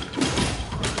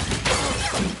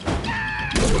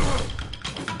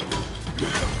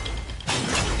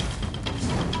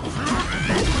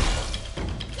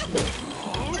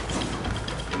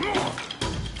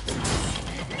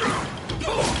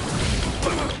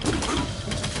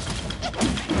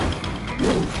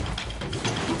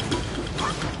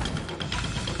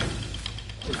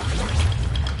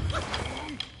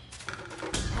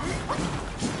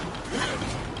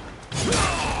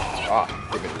 Ah,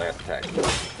 give me the last attack.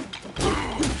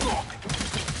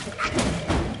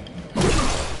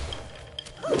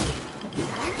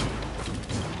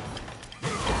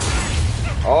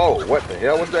 Oh, what the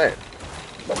hell was that?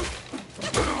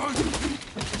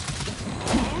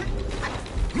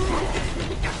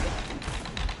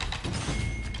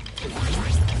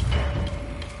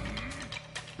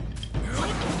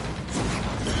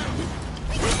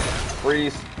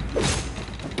 Freeze.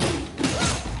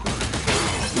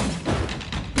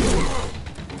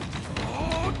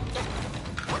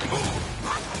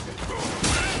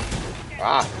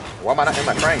 Ah, why am I not in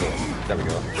my triangle? There we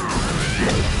go.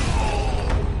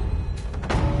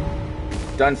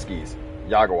 Dunskies,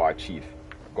 Yagua Chief,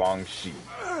 Guangxi.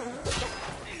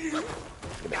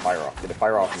 Get the fire off. Get the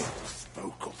fire off me.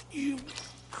 Spoke of you,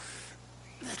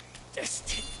 the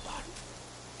Destined One.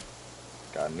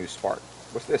 Got a new spark.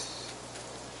 What's this?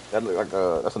 That look like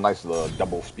that's a nice little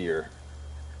double spear.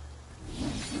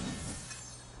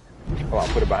 Oh, I'll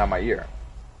put it behind my ear.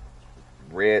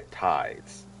 Red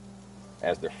tides.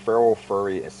 As the feral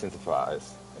fury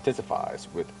intensifies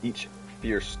with each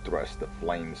fierce thrust, the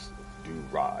flames do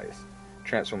rise,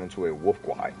 transform into a wolf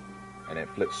guai, and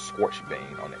inflict scorch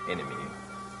bane on the enemy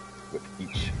with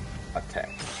each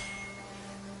attack.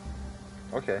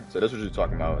 Okay, so that's what you're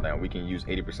talking about. Now we can use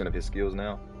 80% of his skills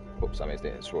now. Oops, I made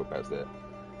that short past that.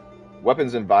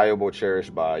 Weapons invaluable,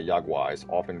 cherished by Yaguais,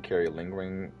 often carry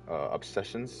lingering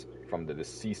obsessions from the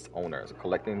deceased owners.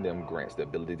 Collecting them grants the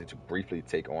ability to briefly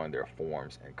take on their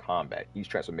forms in combat. Each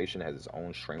transformation has its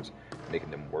own strengths, making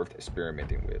them worth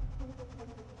experimenting with.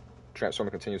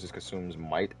 Transforming continuously consumes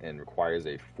might and requires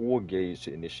a full gauge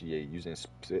to initiate. Using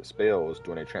spells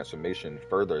during a transformation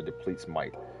further depletes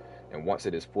might, and once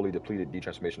it is fully depleted,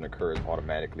 detransformation occurs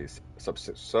automatically.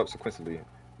 Subsequently,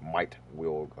 might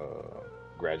will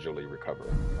gradually recover.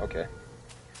 Okay.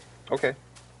 Okay.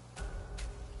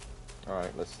 All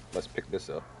right. Let's pick this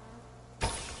up.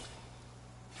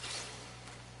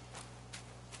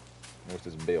 What's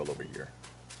this bell over here?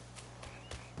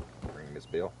 Ring this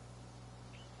bell.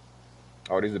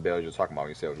 Oh, these are the bells you're talking about when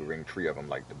you said we ring 3 of them,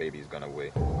 like the baby's gonna go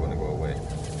away.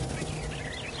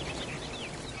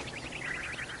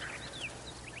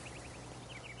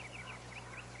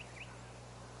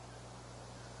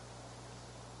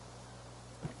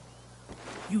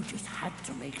 You just had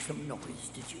to make some noise,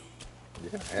 did you?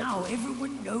 Yeah. Now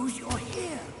everyone knows you're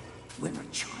here. When a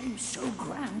chime so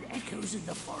grand echoes in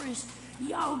the forest,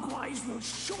 Yaguais will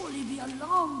surely be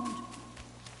alarmed.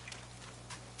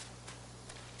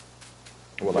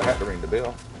 Well, I had to ring the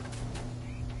bell.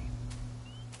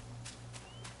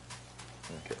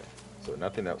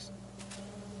 nothing else.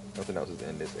 Nothing else is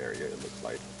in this area. It looks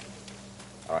like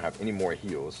I don't have any more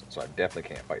heals, so I definitely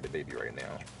can't fight the baby right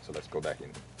now. So let's go back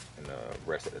and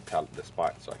rest at the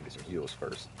spot so I can get some heals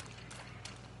first,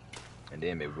 and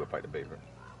then maybe we'll fight the baby.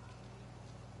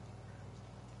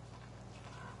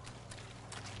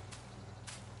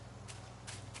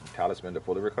 Talisman to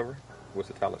fully recover? What's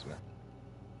the talisman?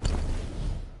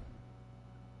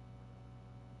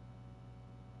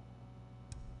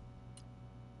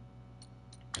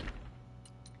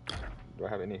 Do I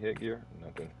have any headgear?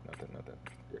 Nothing.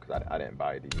 Yeah, because I didn't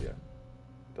buy the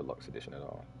deluxe edition at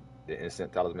all. The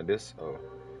instant talisman disc? Oh.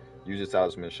 Use this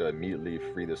talisman shall immediately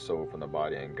free the soul from the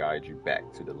body and guide you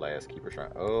back to the last keeper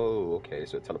shrine. Oh, okay,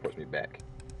 so it teleports me back.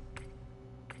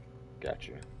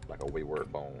 Gotcha. Like a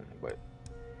wayward bone, but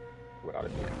without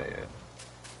it being bad.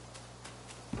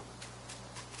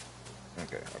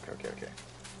 Okay.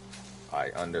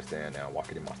 I understand now,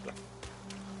 Wakiri Master.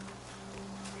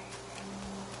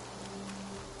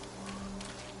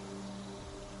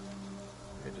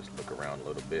 Let me just look around a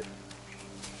little bit.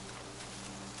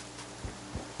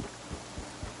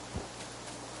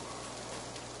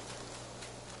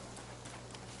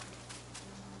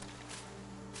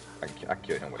 I can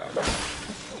kill him without that.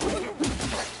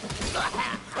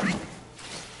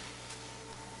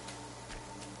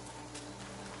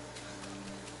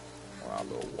 A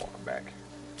little walk back.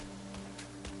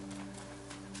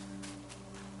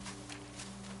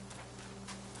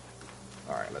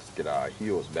 Alright, let's get our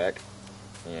heals back.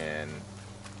 And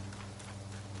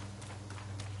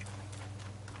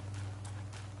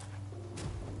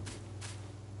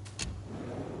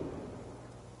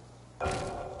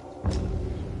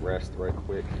rest right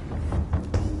quick.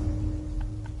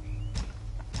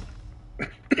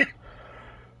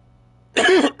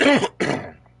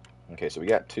 Okay, so we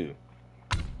got 2.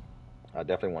 I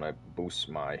definitely want to boost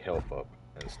my health up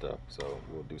and stuff, so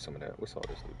we'll do some of that. What's all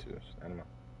this do too? Anima.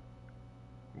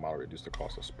 Might reduce the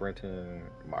cost of sprinting.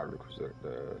 Might reduce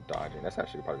the dodging. That's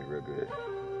actually probably real good.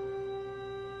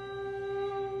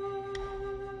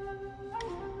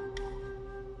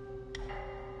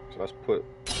 So let's put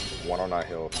 1 on our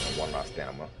health and 1 on our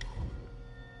stamina.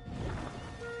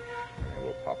 And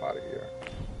we'll pop out of here.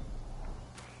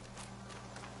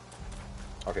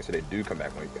 Okay, so they do come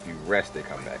back. If you rest, they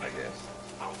come back, I guess.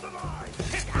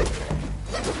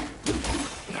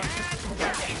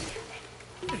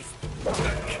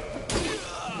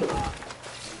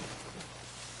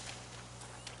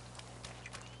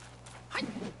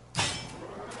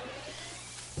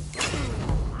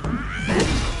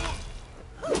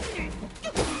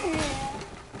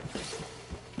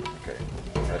 Okay,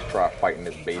 let's try fighting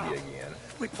this baby again.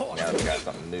 Now we got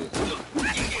something new.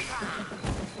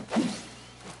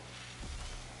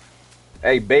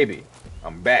 Hey, baby,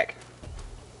 I'm back.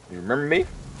 You remember me?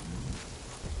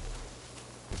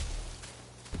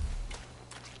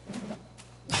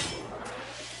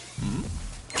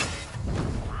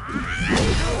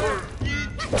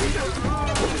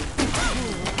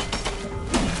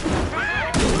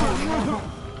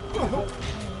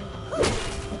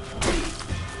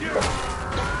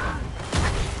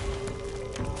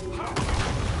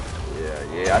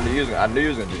 Yeah, I knew you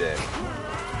was gonna do that.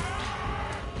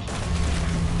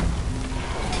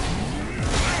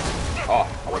 Oh,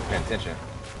 I wasn't paying attention.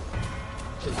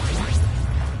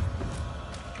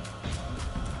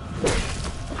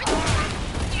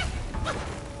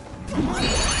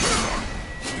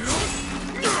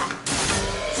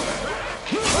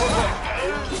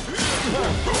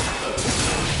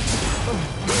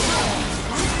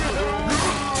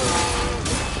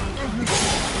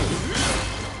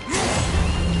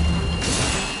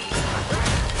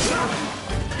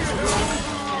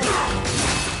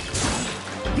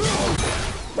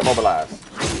 Mobilize.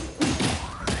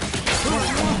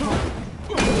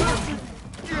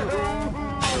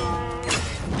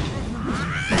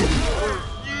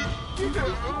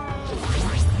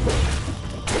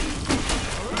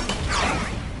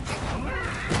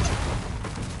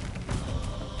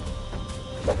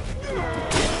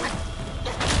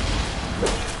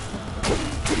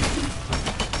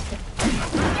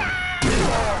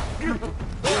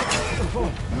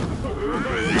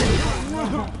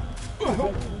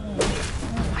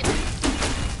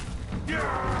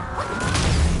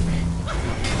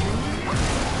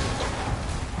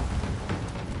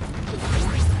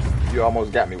 You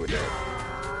almost got me with that.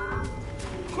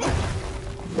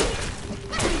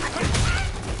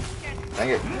 Dang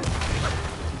it.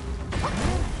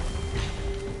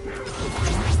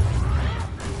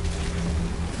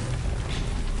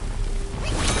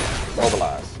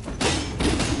 Mobilize.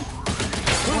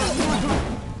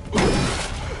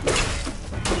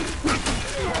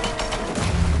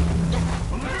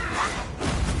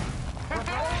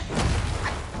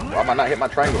 Why am I not hitting my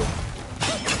triangle?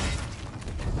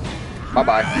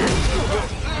 Bye-bye.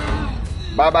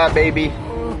 Bye-bye, baby.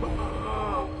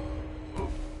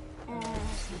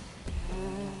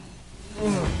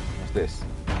 What's this?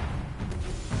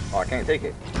 Oh, I can't take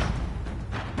it.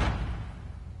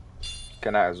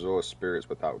 Can I absorb spirits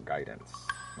without guidance?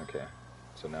 Okay.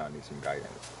 So now I need some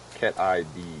guidance. Cat eye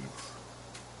beads.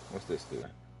 What's this do?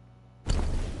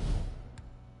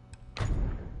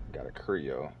 Got a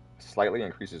Creo. Slightly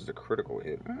increases the critical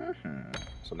hit.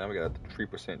 So now we got a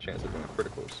 3% chance of doing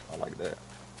criticals. I like that.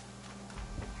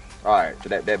 Alright, so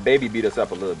that baby beat us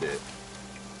up a little bit.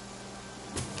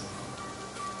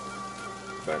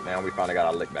 But now we finally got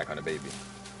our lick back on the baby.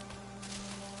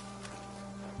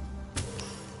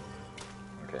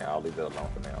 Okay, I'll leave that alone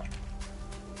for now.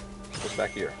 What's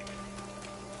back here?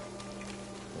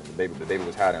 The baby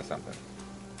was hiding something.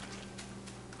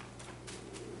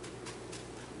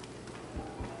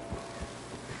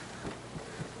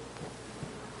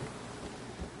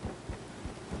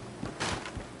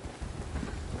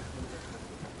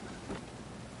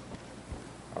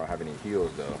 I don't have any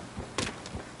heals though.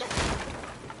 So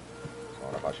I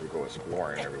don't know if I should go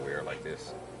exploring everywhere like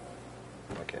this.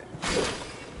 Okay.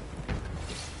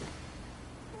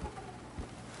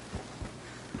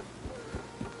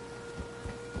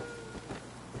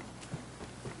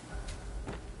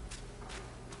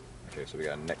 Okay, so we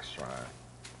got next shrine.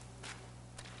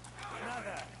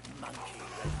 Another monkey.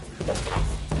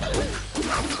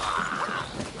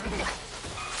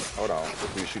 Hold on,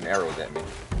 this dude's shooting arrows at me.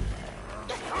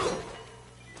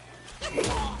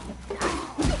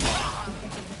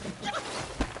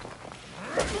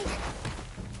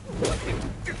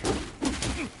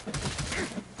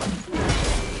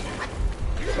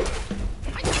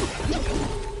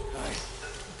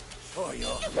 For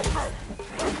your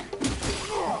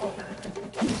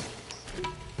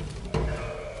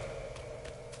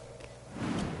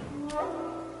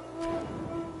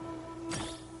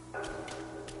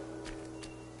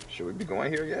Should we be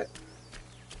going here yet?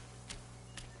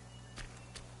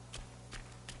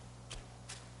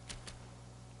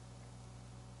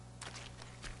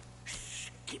 Shh,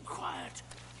 keep quiet.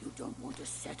 You don't want to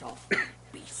set off that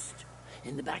beast.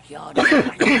 In the backyard of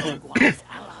Greiwolph's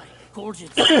ally calls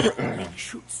itself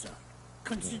Lingxuzi.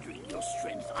 Considering your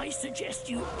strength, I suggest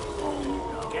you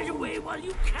get away while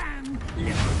you can,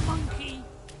 little monkey.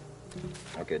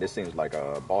 Okay, this seems like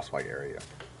a boss fight area.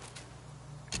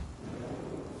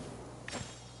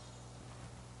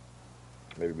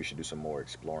 Maybe we should do some more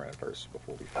exploring first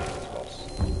before we find this boss.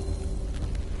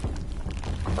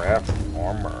 Craft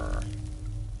armor.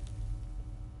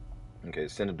 Okay,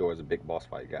 Cinnador is a big boss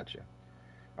fight, gotcha.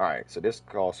 Alright, so this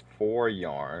costs 4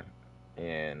 yarn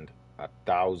and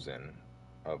 1,000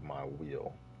 of my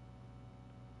wheel.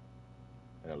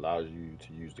 It allows you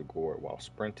to use the gourd while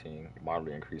sprinting.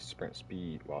 Moderately increases sprint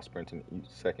speed. While sprinting each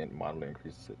second, moderately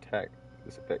increases attack.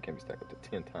 This effect can be stacked up to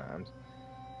 10 times.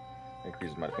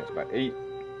 Increases my defense by 8.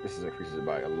 This is increases it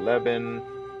by 11.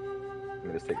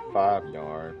 And this takes 5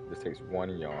 yarn. This takes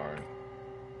 1 yarn.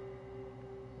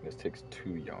 And this takes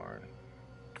 2 yarn.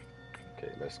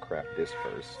 Okay, let's craft this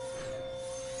first.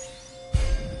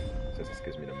 Since this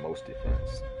gives me the most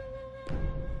defense.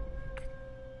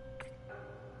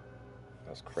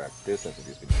 Let's craft this since it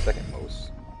gives me the second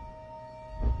most.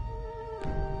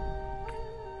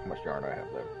 How much yarn do I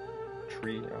have left?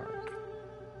 3 yarns.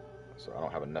 So I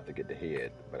don't have enough to get the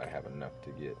head, but I have enough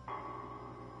to get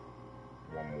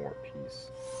one more piece.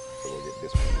 So we'll get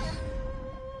this piece.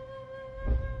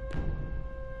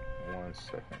 1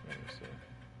 second, let me see.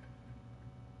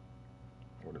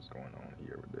 What is going on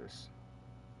here with this?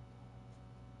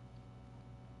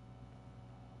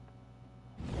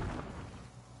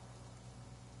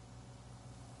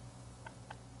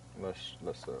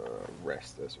 Let's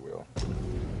rest as well.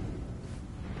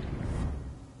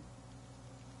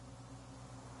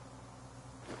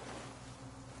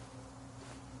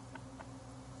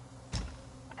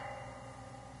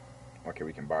 Okay,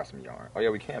 we can buy some yarn. Oh yeah,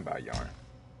 we can buy yarn.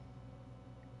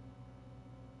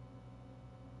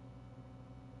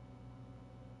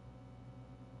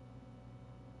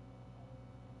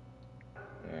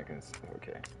 Yeah, I can.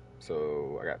 Okay,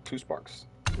 so I got 2 sparks.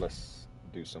 Let's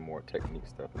do some more technique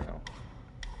stuff now.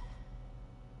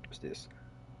 What's this?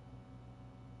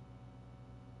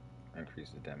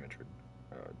 Increases damage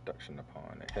reduction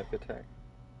upon a heavy attack.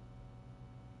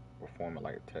 Perform a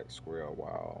light attack square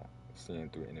while seeing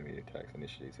through enemy attacks.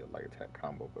 Initiates a light attack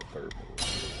combo for 3rd move.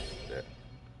 That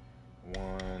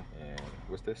 1 and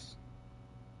what's this?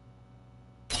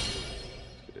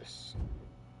 Let's do this.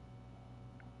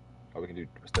 Oh, we can do.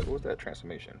 What's that? What was that?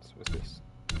 Transformations. What's this?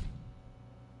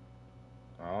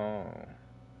 Oh,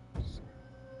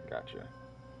 gotcha.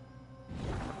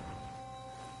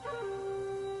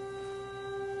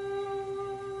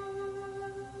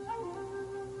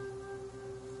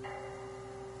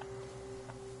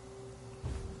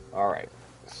 Alright,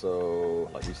 so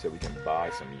like you said, we can buy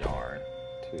some yarn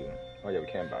too. Oh yeah, we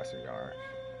can buy some yarn.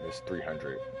 It's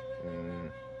 300. I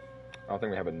don't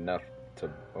think we have enough to.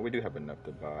 Oh, we do have enough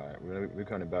to buy. We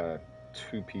can only buy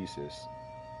 2 pieces.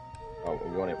 Oh,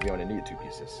 we only need 2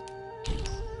 pieces.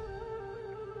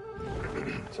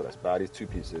 So let's buy these 2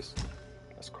 pieces.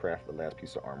 Let's craft the last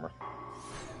piece of armor.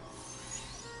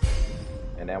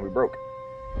 And now we broke.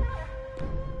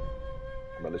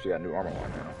 But at least we got new armor on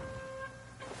now.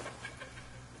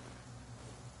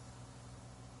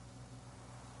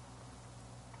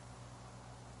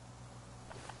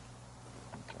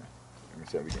 Okay. Let me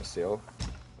see if we can sell.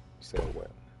 Sell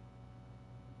what?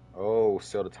 Oh,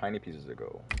 sell the tiny pieces of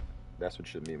gold. That's what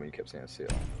you should mean when you kept saying sell.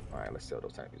 Alright, let's sell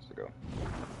those tiny pieces of gold.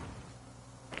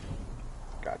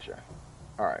 Gotcha.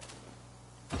 Alright.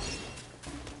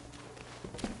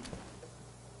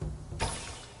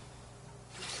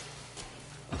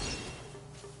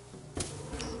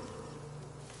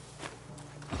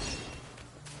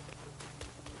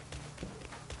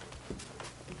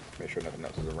 Make sure nothing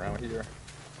else is around here.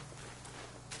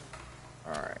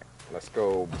 Alright. Let's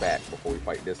go back before we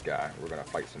fight this guy. We're gonna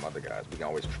fight some other guys. We can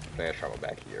always fast travel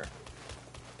back here.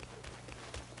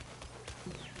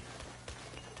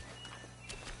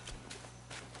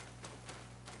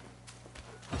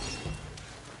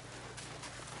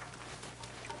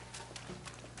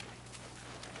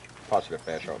 Probably should have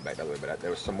fast traveled back that way, but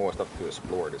there was some more stuff to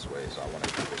explore this way, so I want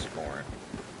to keep exploring.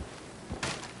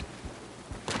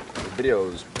 The video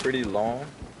is pretty long,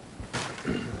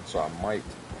 so I might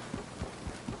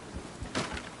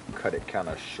cut it kind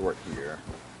of short here,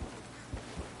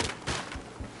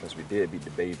 since we did beat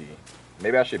the baby.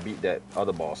 Maybe I should beat that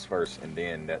other boss first, and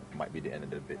then that might be the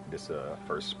end of this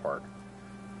first part.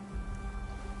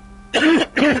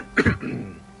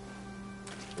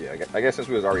 Yeah, I guess since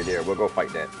we was already there, we'll go fight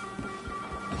that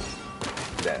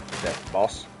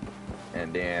boss,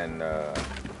 and then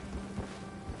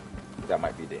that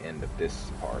might be the end of this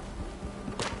part.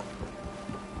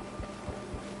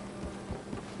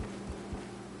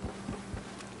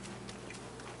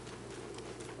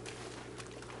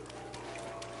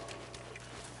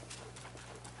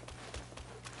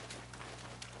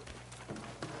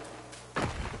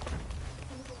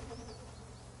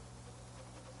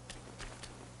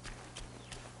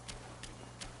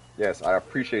 Yes, I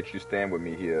appreciate you staying with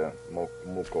me here,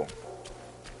 Moko.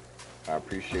 I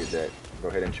appreciate that. Go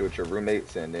ahead and chill with your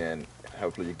roommates, and then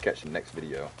hopefully you catch the next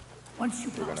video. Once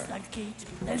you pass that gate,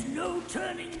 there's no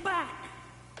turning back.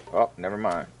 Oh, never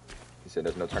mind. He said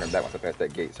there's no turning back once I pass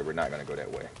that gate, so we're not going to go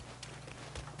that way.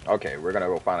 Okay, we're going to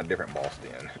go find a different boss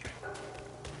then.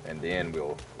 And then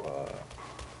we'll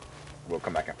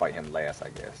come back and fight him last, I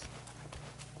guess.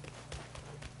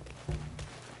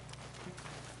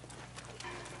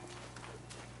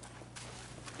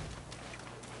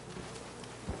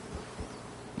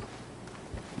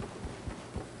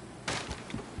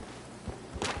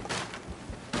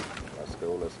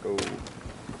 Let's go.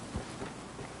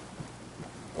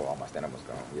 Oh, all my stamina's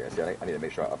gone. Yeah, see, I need to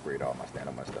make sure I upgrade all my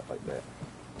stamina and stuff like that.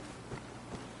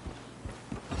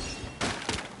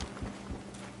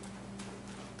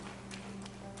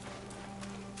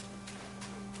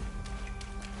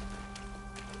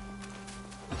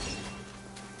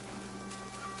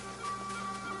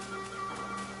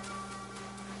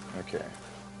 Okay,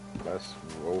 let's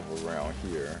rove around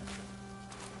here.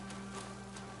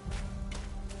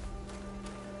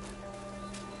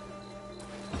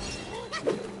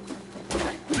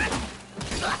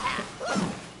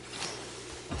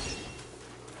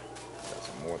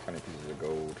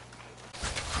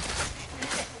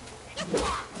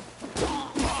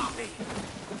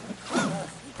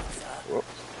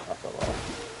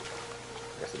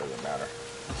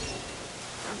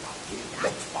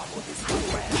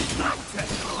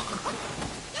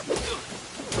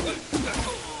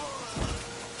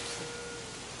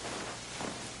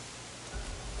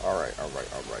 Alright.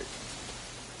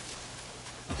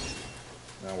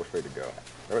 Now which way to go?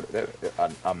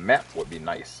 A map would be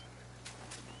nice.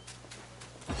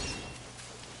 Okay,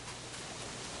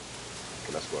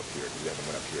 let's go up here, because we haven't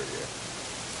went up here yet.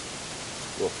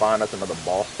 We'll find us another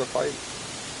boss to fight,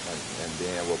 and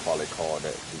then we'll probably call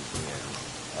that the end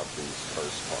of this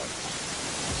first part.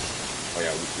 Oh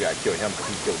yeah, we gotta kill him because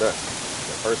he killed us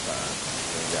the first time.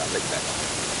 And we gotta lick back on him.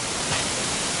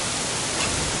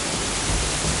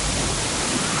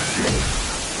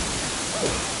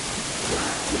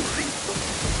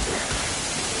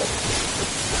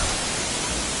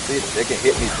 See, they can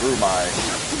hit me through my...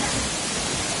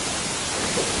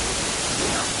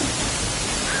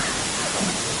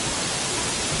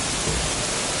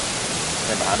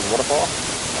 And behind the waterfall?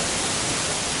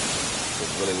 It's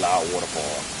a really loud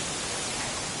waterfall.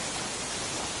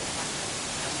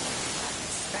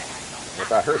 Yes,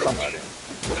 I heard somebody.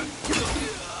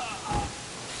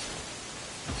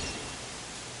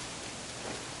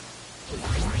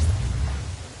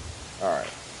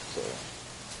 Alright, so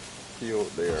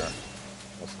healed there.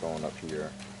 What's going up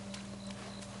here?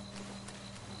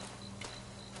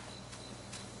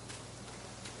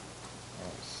 I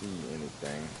don't see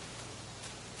anything.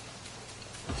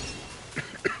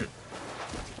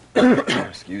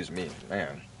 Excuse me,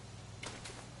 man.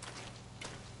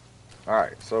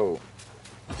 Alright, so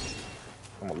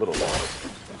I'm a little lost.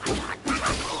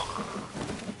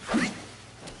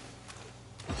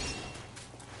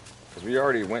 Because we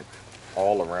already went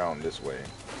all around this way.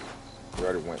 We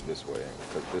already went this way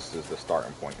because this is the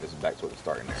starting point. This is back to the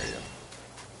starting area.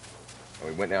 And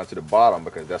we went down to the bottom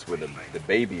because that's where the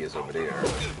baby is over there.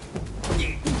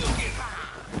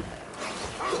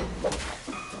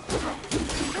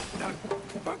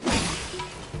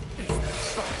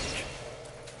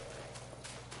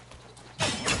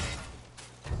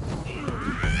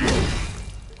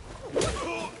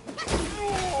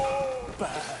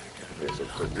 Yeah, so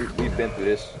we've been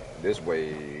through this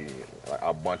way like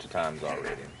a bunch of times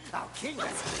already.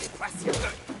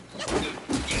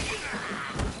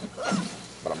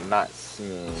 But I'm not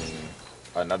seeing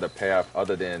another path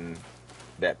other than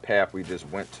that path we just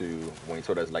went to when he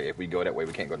told us, like, if we go that way,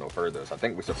 we can't go no further. So I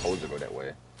think we're supposed to go that way.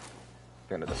 I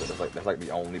think that's like the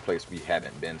only place we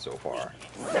haven't been so far.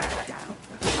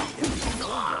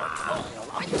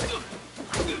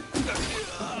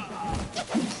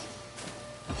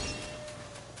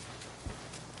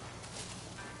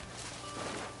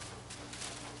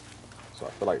 So I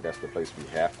feel like that's the place we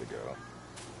have to go.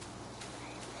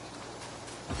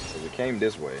 So we came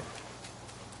this way.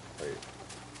 Wait,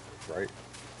 right?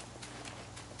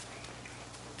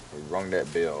 We rung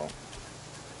that bell.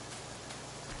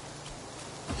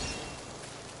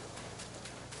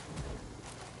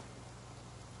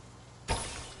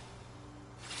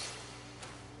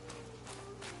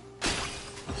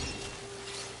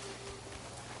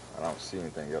 I don't see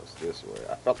anything else this way.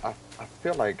 I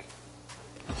feel like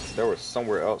there was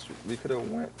somewhere else we could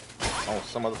have went on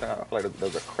some other thing. I feel like there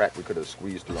was a crack we could have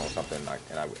squeezed through on something, like,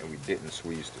 and we didn't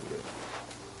squeeze through it.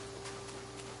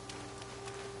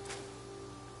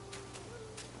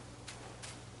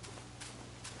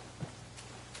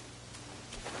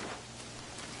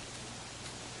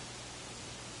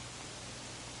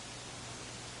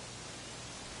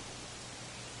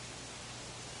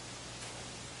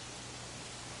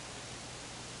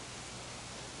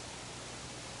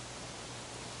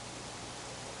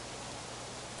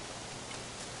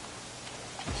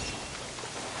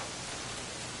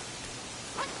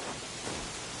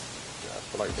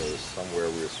 I feel like there was somewhere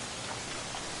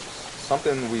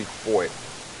something we fought,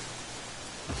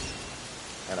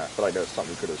 and I feel like there was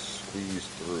something we could have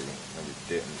squeezed through, and we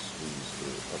didn't squeeze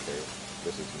through. Okay,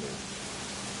 this is new.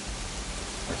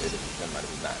 Okay, this is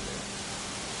not new.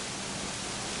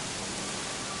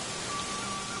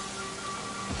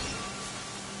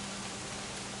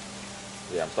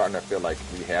 Yeah, I'm starting to feel like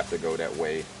we have to go that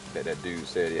way. That dude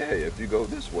said, yeah, if you go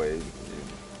this way,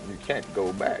 you can't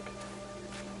go back.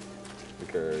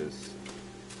 Because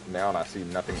now I see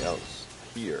nothing else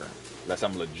here, unless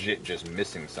I'm legit just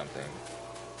missing something.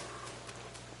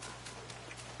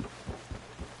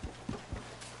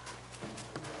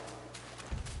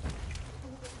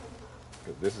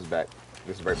 Because this is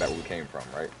right back where we came from,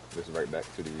 right? This is right back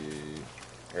to the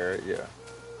area, yeah.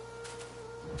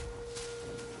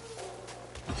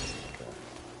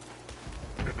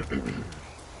 Okay.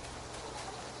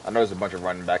 I know there's a bunch of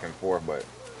running back and forth, but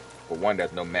for one,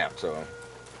 there's no map, so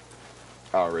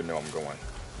I already know I'm going.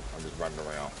 I'm just running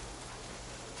around.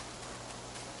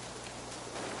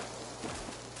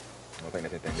 I don't think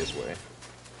there's anything this way.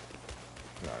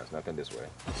 No, there's nothing this way.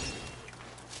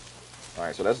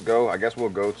 Alright, so let's go. I guess we'll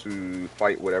go to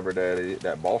fight whatever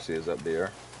that boss is up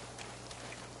there.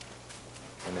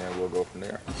 And then we'll go from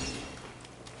there.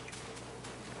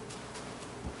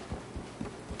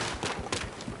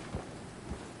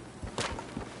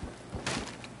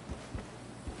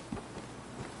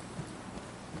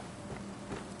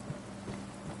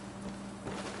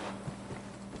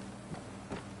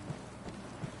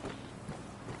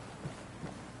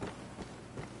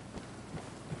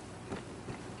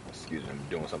 Excuse me, I'm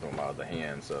doing something with my other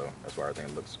hand, so that's why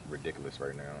everything looks ridiculous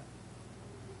right now.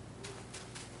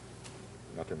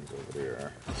 Nothing's over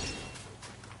there.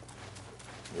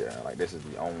 Yeah, like this is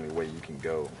the only way you can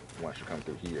go once you come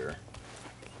through here.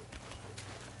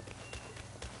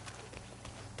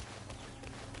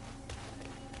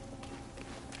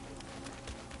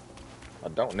 I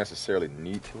don't necessarily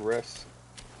need to rest.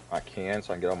 I can,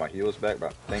 so I can get all my heals back,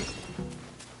 but I think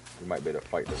we might be able to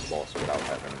fight this boss without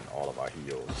having all of our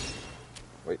heals.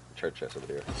 Wait, church chest over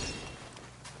there.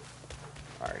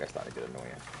 Alright, that's starting to get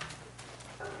annoying.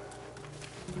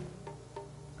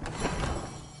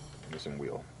 Missing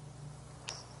wheel.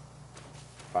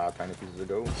 5 tiny pieces of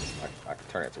gold. I can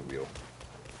turn it to wheel.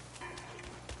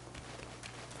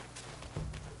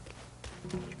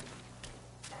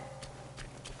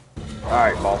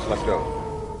 Alright, boss, let's go.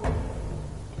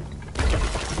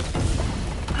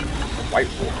 White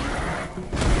wolf.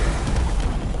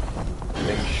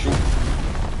 Lingxuzi.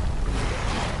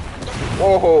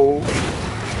 Whoa!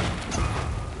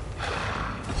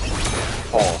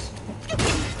 Pause.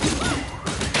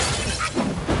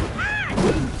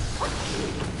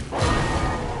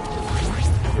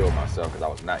 Healed myself because I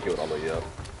was not healed all the way up.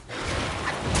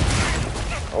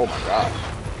 Oh my gosh.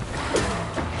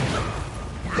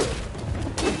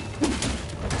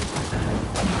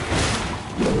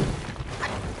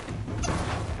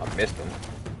 Missed him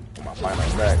on my final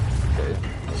attack. Okay,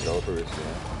 let's go for this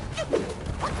again.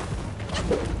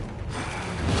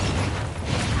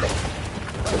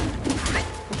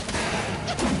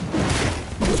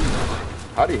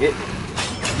 How'd he hit me?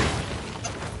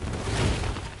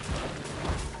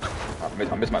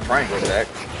 I missed my triangle attack.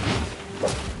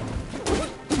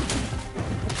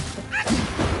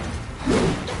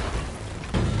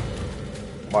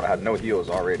 I'm about to have no heals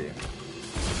already.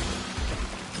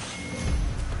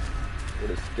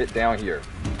 Get down here.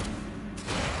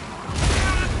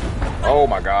 Oh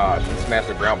my gosh. He smashed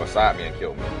the ground beside me and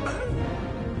killed me.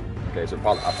 Okay, so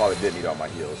I probably did need all my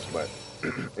heals, but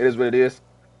it is what it is.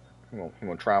 I'm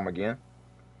gonna try them again.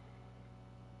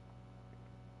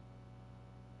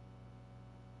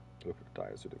 Look at the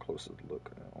tires to the closest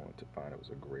look, only to find it was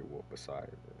a Greiwolph beside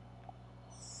it.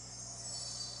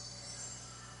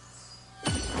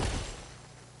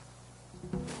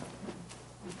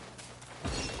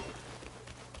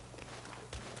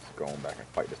 Going back and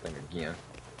fight this thing again.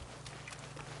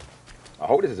 I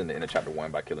hope this isn't the end of chapter 1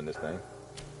 by killing this thing.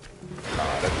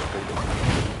 Nah, that's just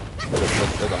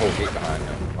there's a whole gate behind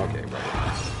him. Okay, bro.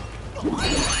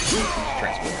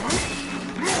 Transform.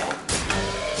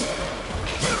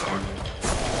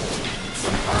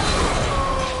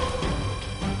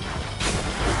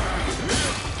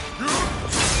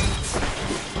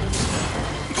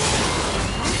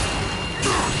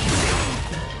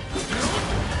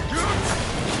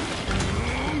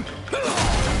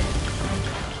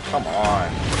 Come on.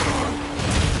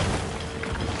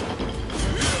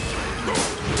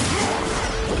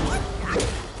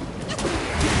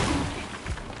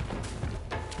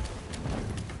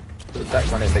 The attack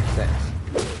when it makes sense.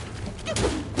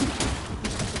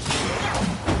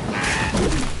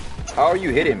 How are you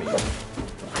hitting me?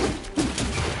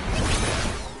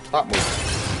 Stop moving.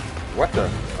 What the?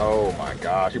 Oh my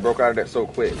gosh, you broke out of that so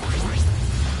quick.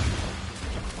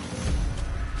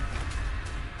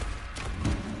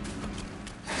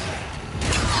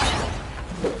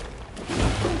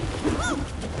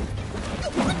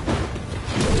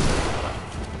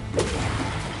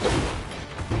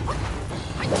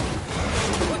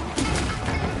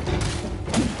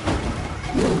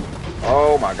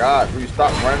 Oh my God, will you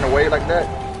stop running away like that?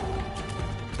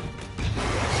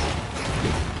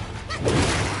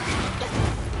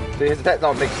 See, his attack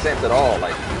don't make sense at all,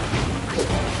 like.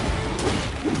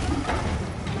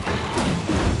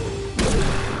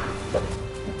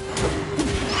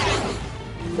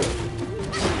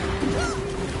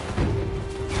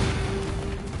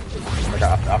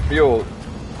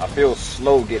 I feel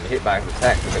slow getting hit by his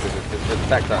attack because his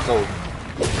attacks are so,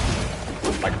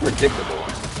 like, predictable.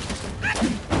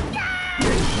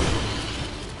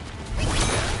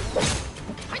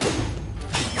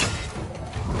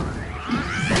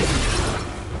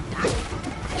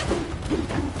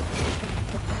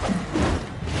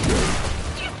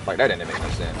 Like, that didn't make no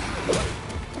sense.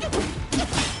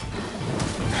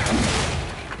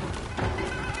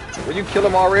 Will you kill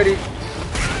him already?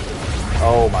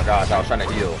 Oh my gosh, I was trying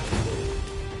to heal.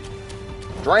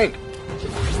 Drink!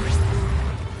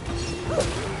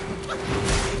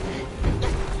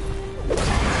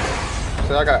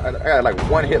 So I got like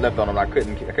one hit left on him. I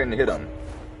couldn't hit him.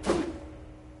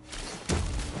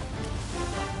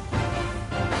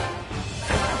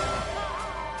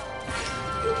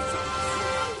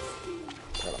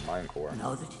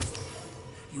 Now that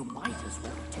you might as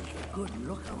well take a good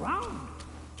look around.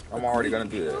 I'm already gonna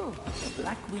do that. Oh, the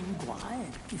black-winged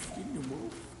Greiwolph gifted the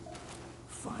wolf.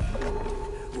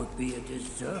 Fine. Would be a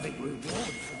deserving reward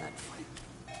for that fight.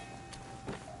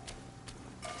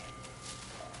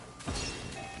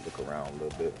 Look around a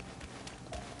little bit.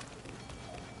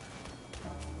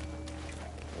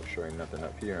 Make sure ain't nothing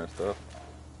up here and stuff.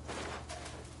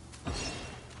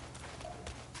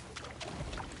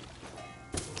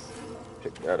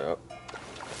 Pick that up.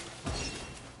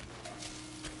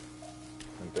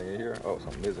 Anything in here? Oh,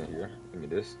 something is in here. Give me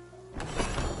this.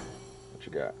 What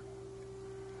you got?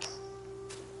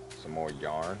 Some more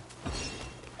yarn.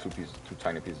 Two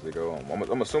tiny pieces to go.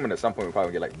 I'm assuming at some point we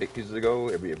probably get like big pieces to go.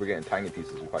 If we're getting tiny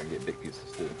pieces, we probably get big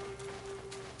pieces too.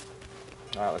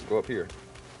 All right, let's go up here.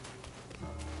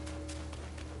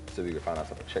 See if we can find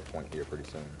ourselves a checkpoint here pretty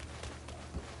soon.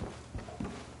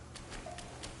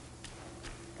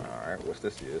 All right, what's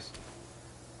this is?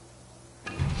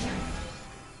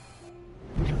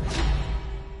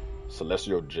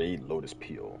 Celestial Jade Lotus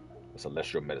Peel. A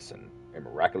celestial medicine. A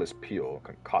miraculous peel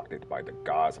concocted by the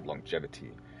gods of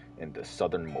longevity in the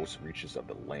southernmost reaches of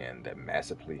the land that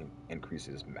massively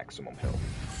increases maximum health.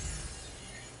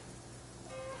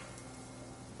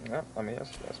 Yeah, I mean,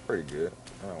 that's pretty good.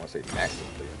 I don't want to say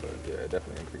massively, but yeah, it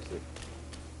definitely increases it.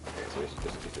 Okay, so it's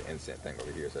just an instant thing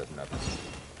over here, so that's nothing.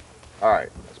 Alright,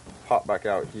 let's pop back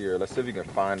out here. Let's see if we can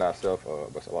find ourselves,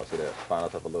 find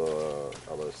ourselves a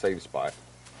little save spot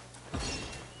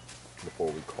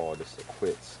before we call this a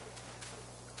quits.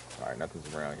 Alright,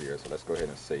 nothing's around here, so let's go ahead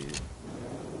and save.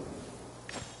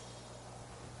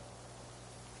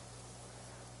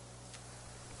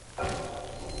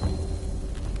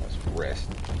 Let's rest.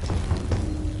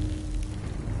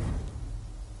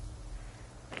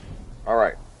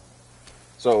 Alright.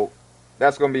 So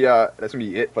that's gonna be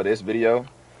it for this video.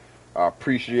 I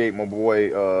appreciate my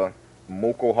boy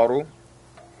Moko Haru.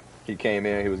 He came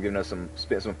in, he was giving us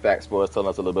spit some facts for us, telling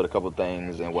us a couple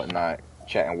things and whatnot,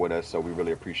 chatting with us, so we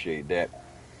really appreciate that.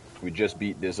 We just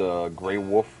beat this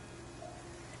Greiwolph,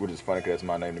 which is funny because that's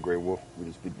my name, the Greiwolph. We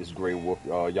just beat this Greiwolph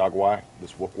Yagwai,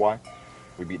 this Wolfwai.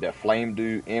 We beat that flame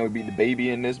dude, and we beat the baby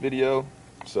in this video.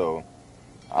 So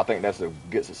I think that's a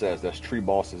good success. That's 3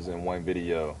 bosses in one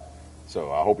video.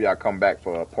 So I hope y'all come back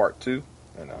for part 2,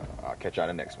 and I'll catch y'all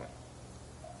in the next one.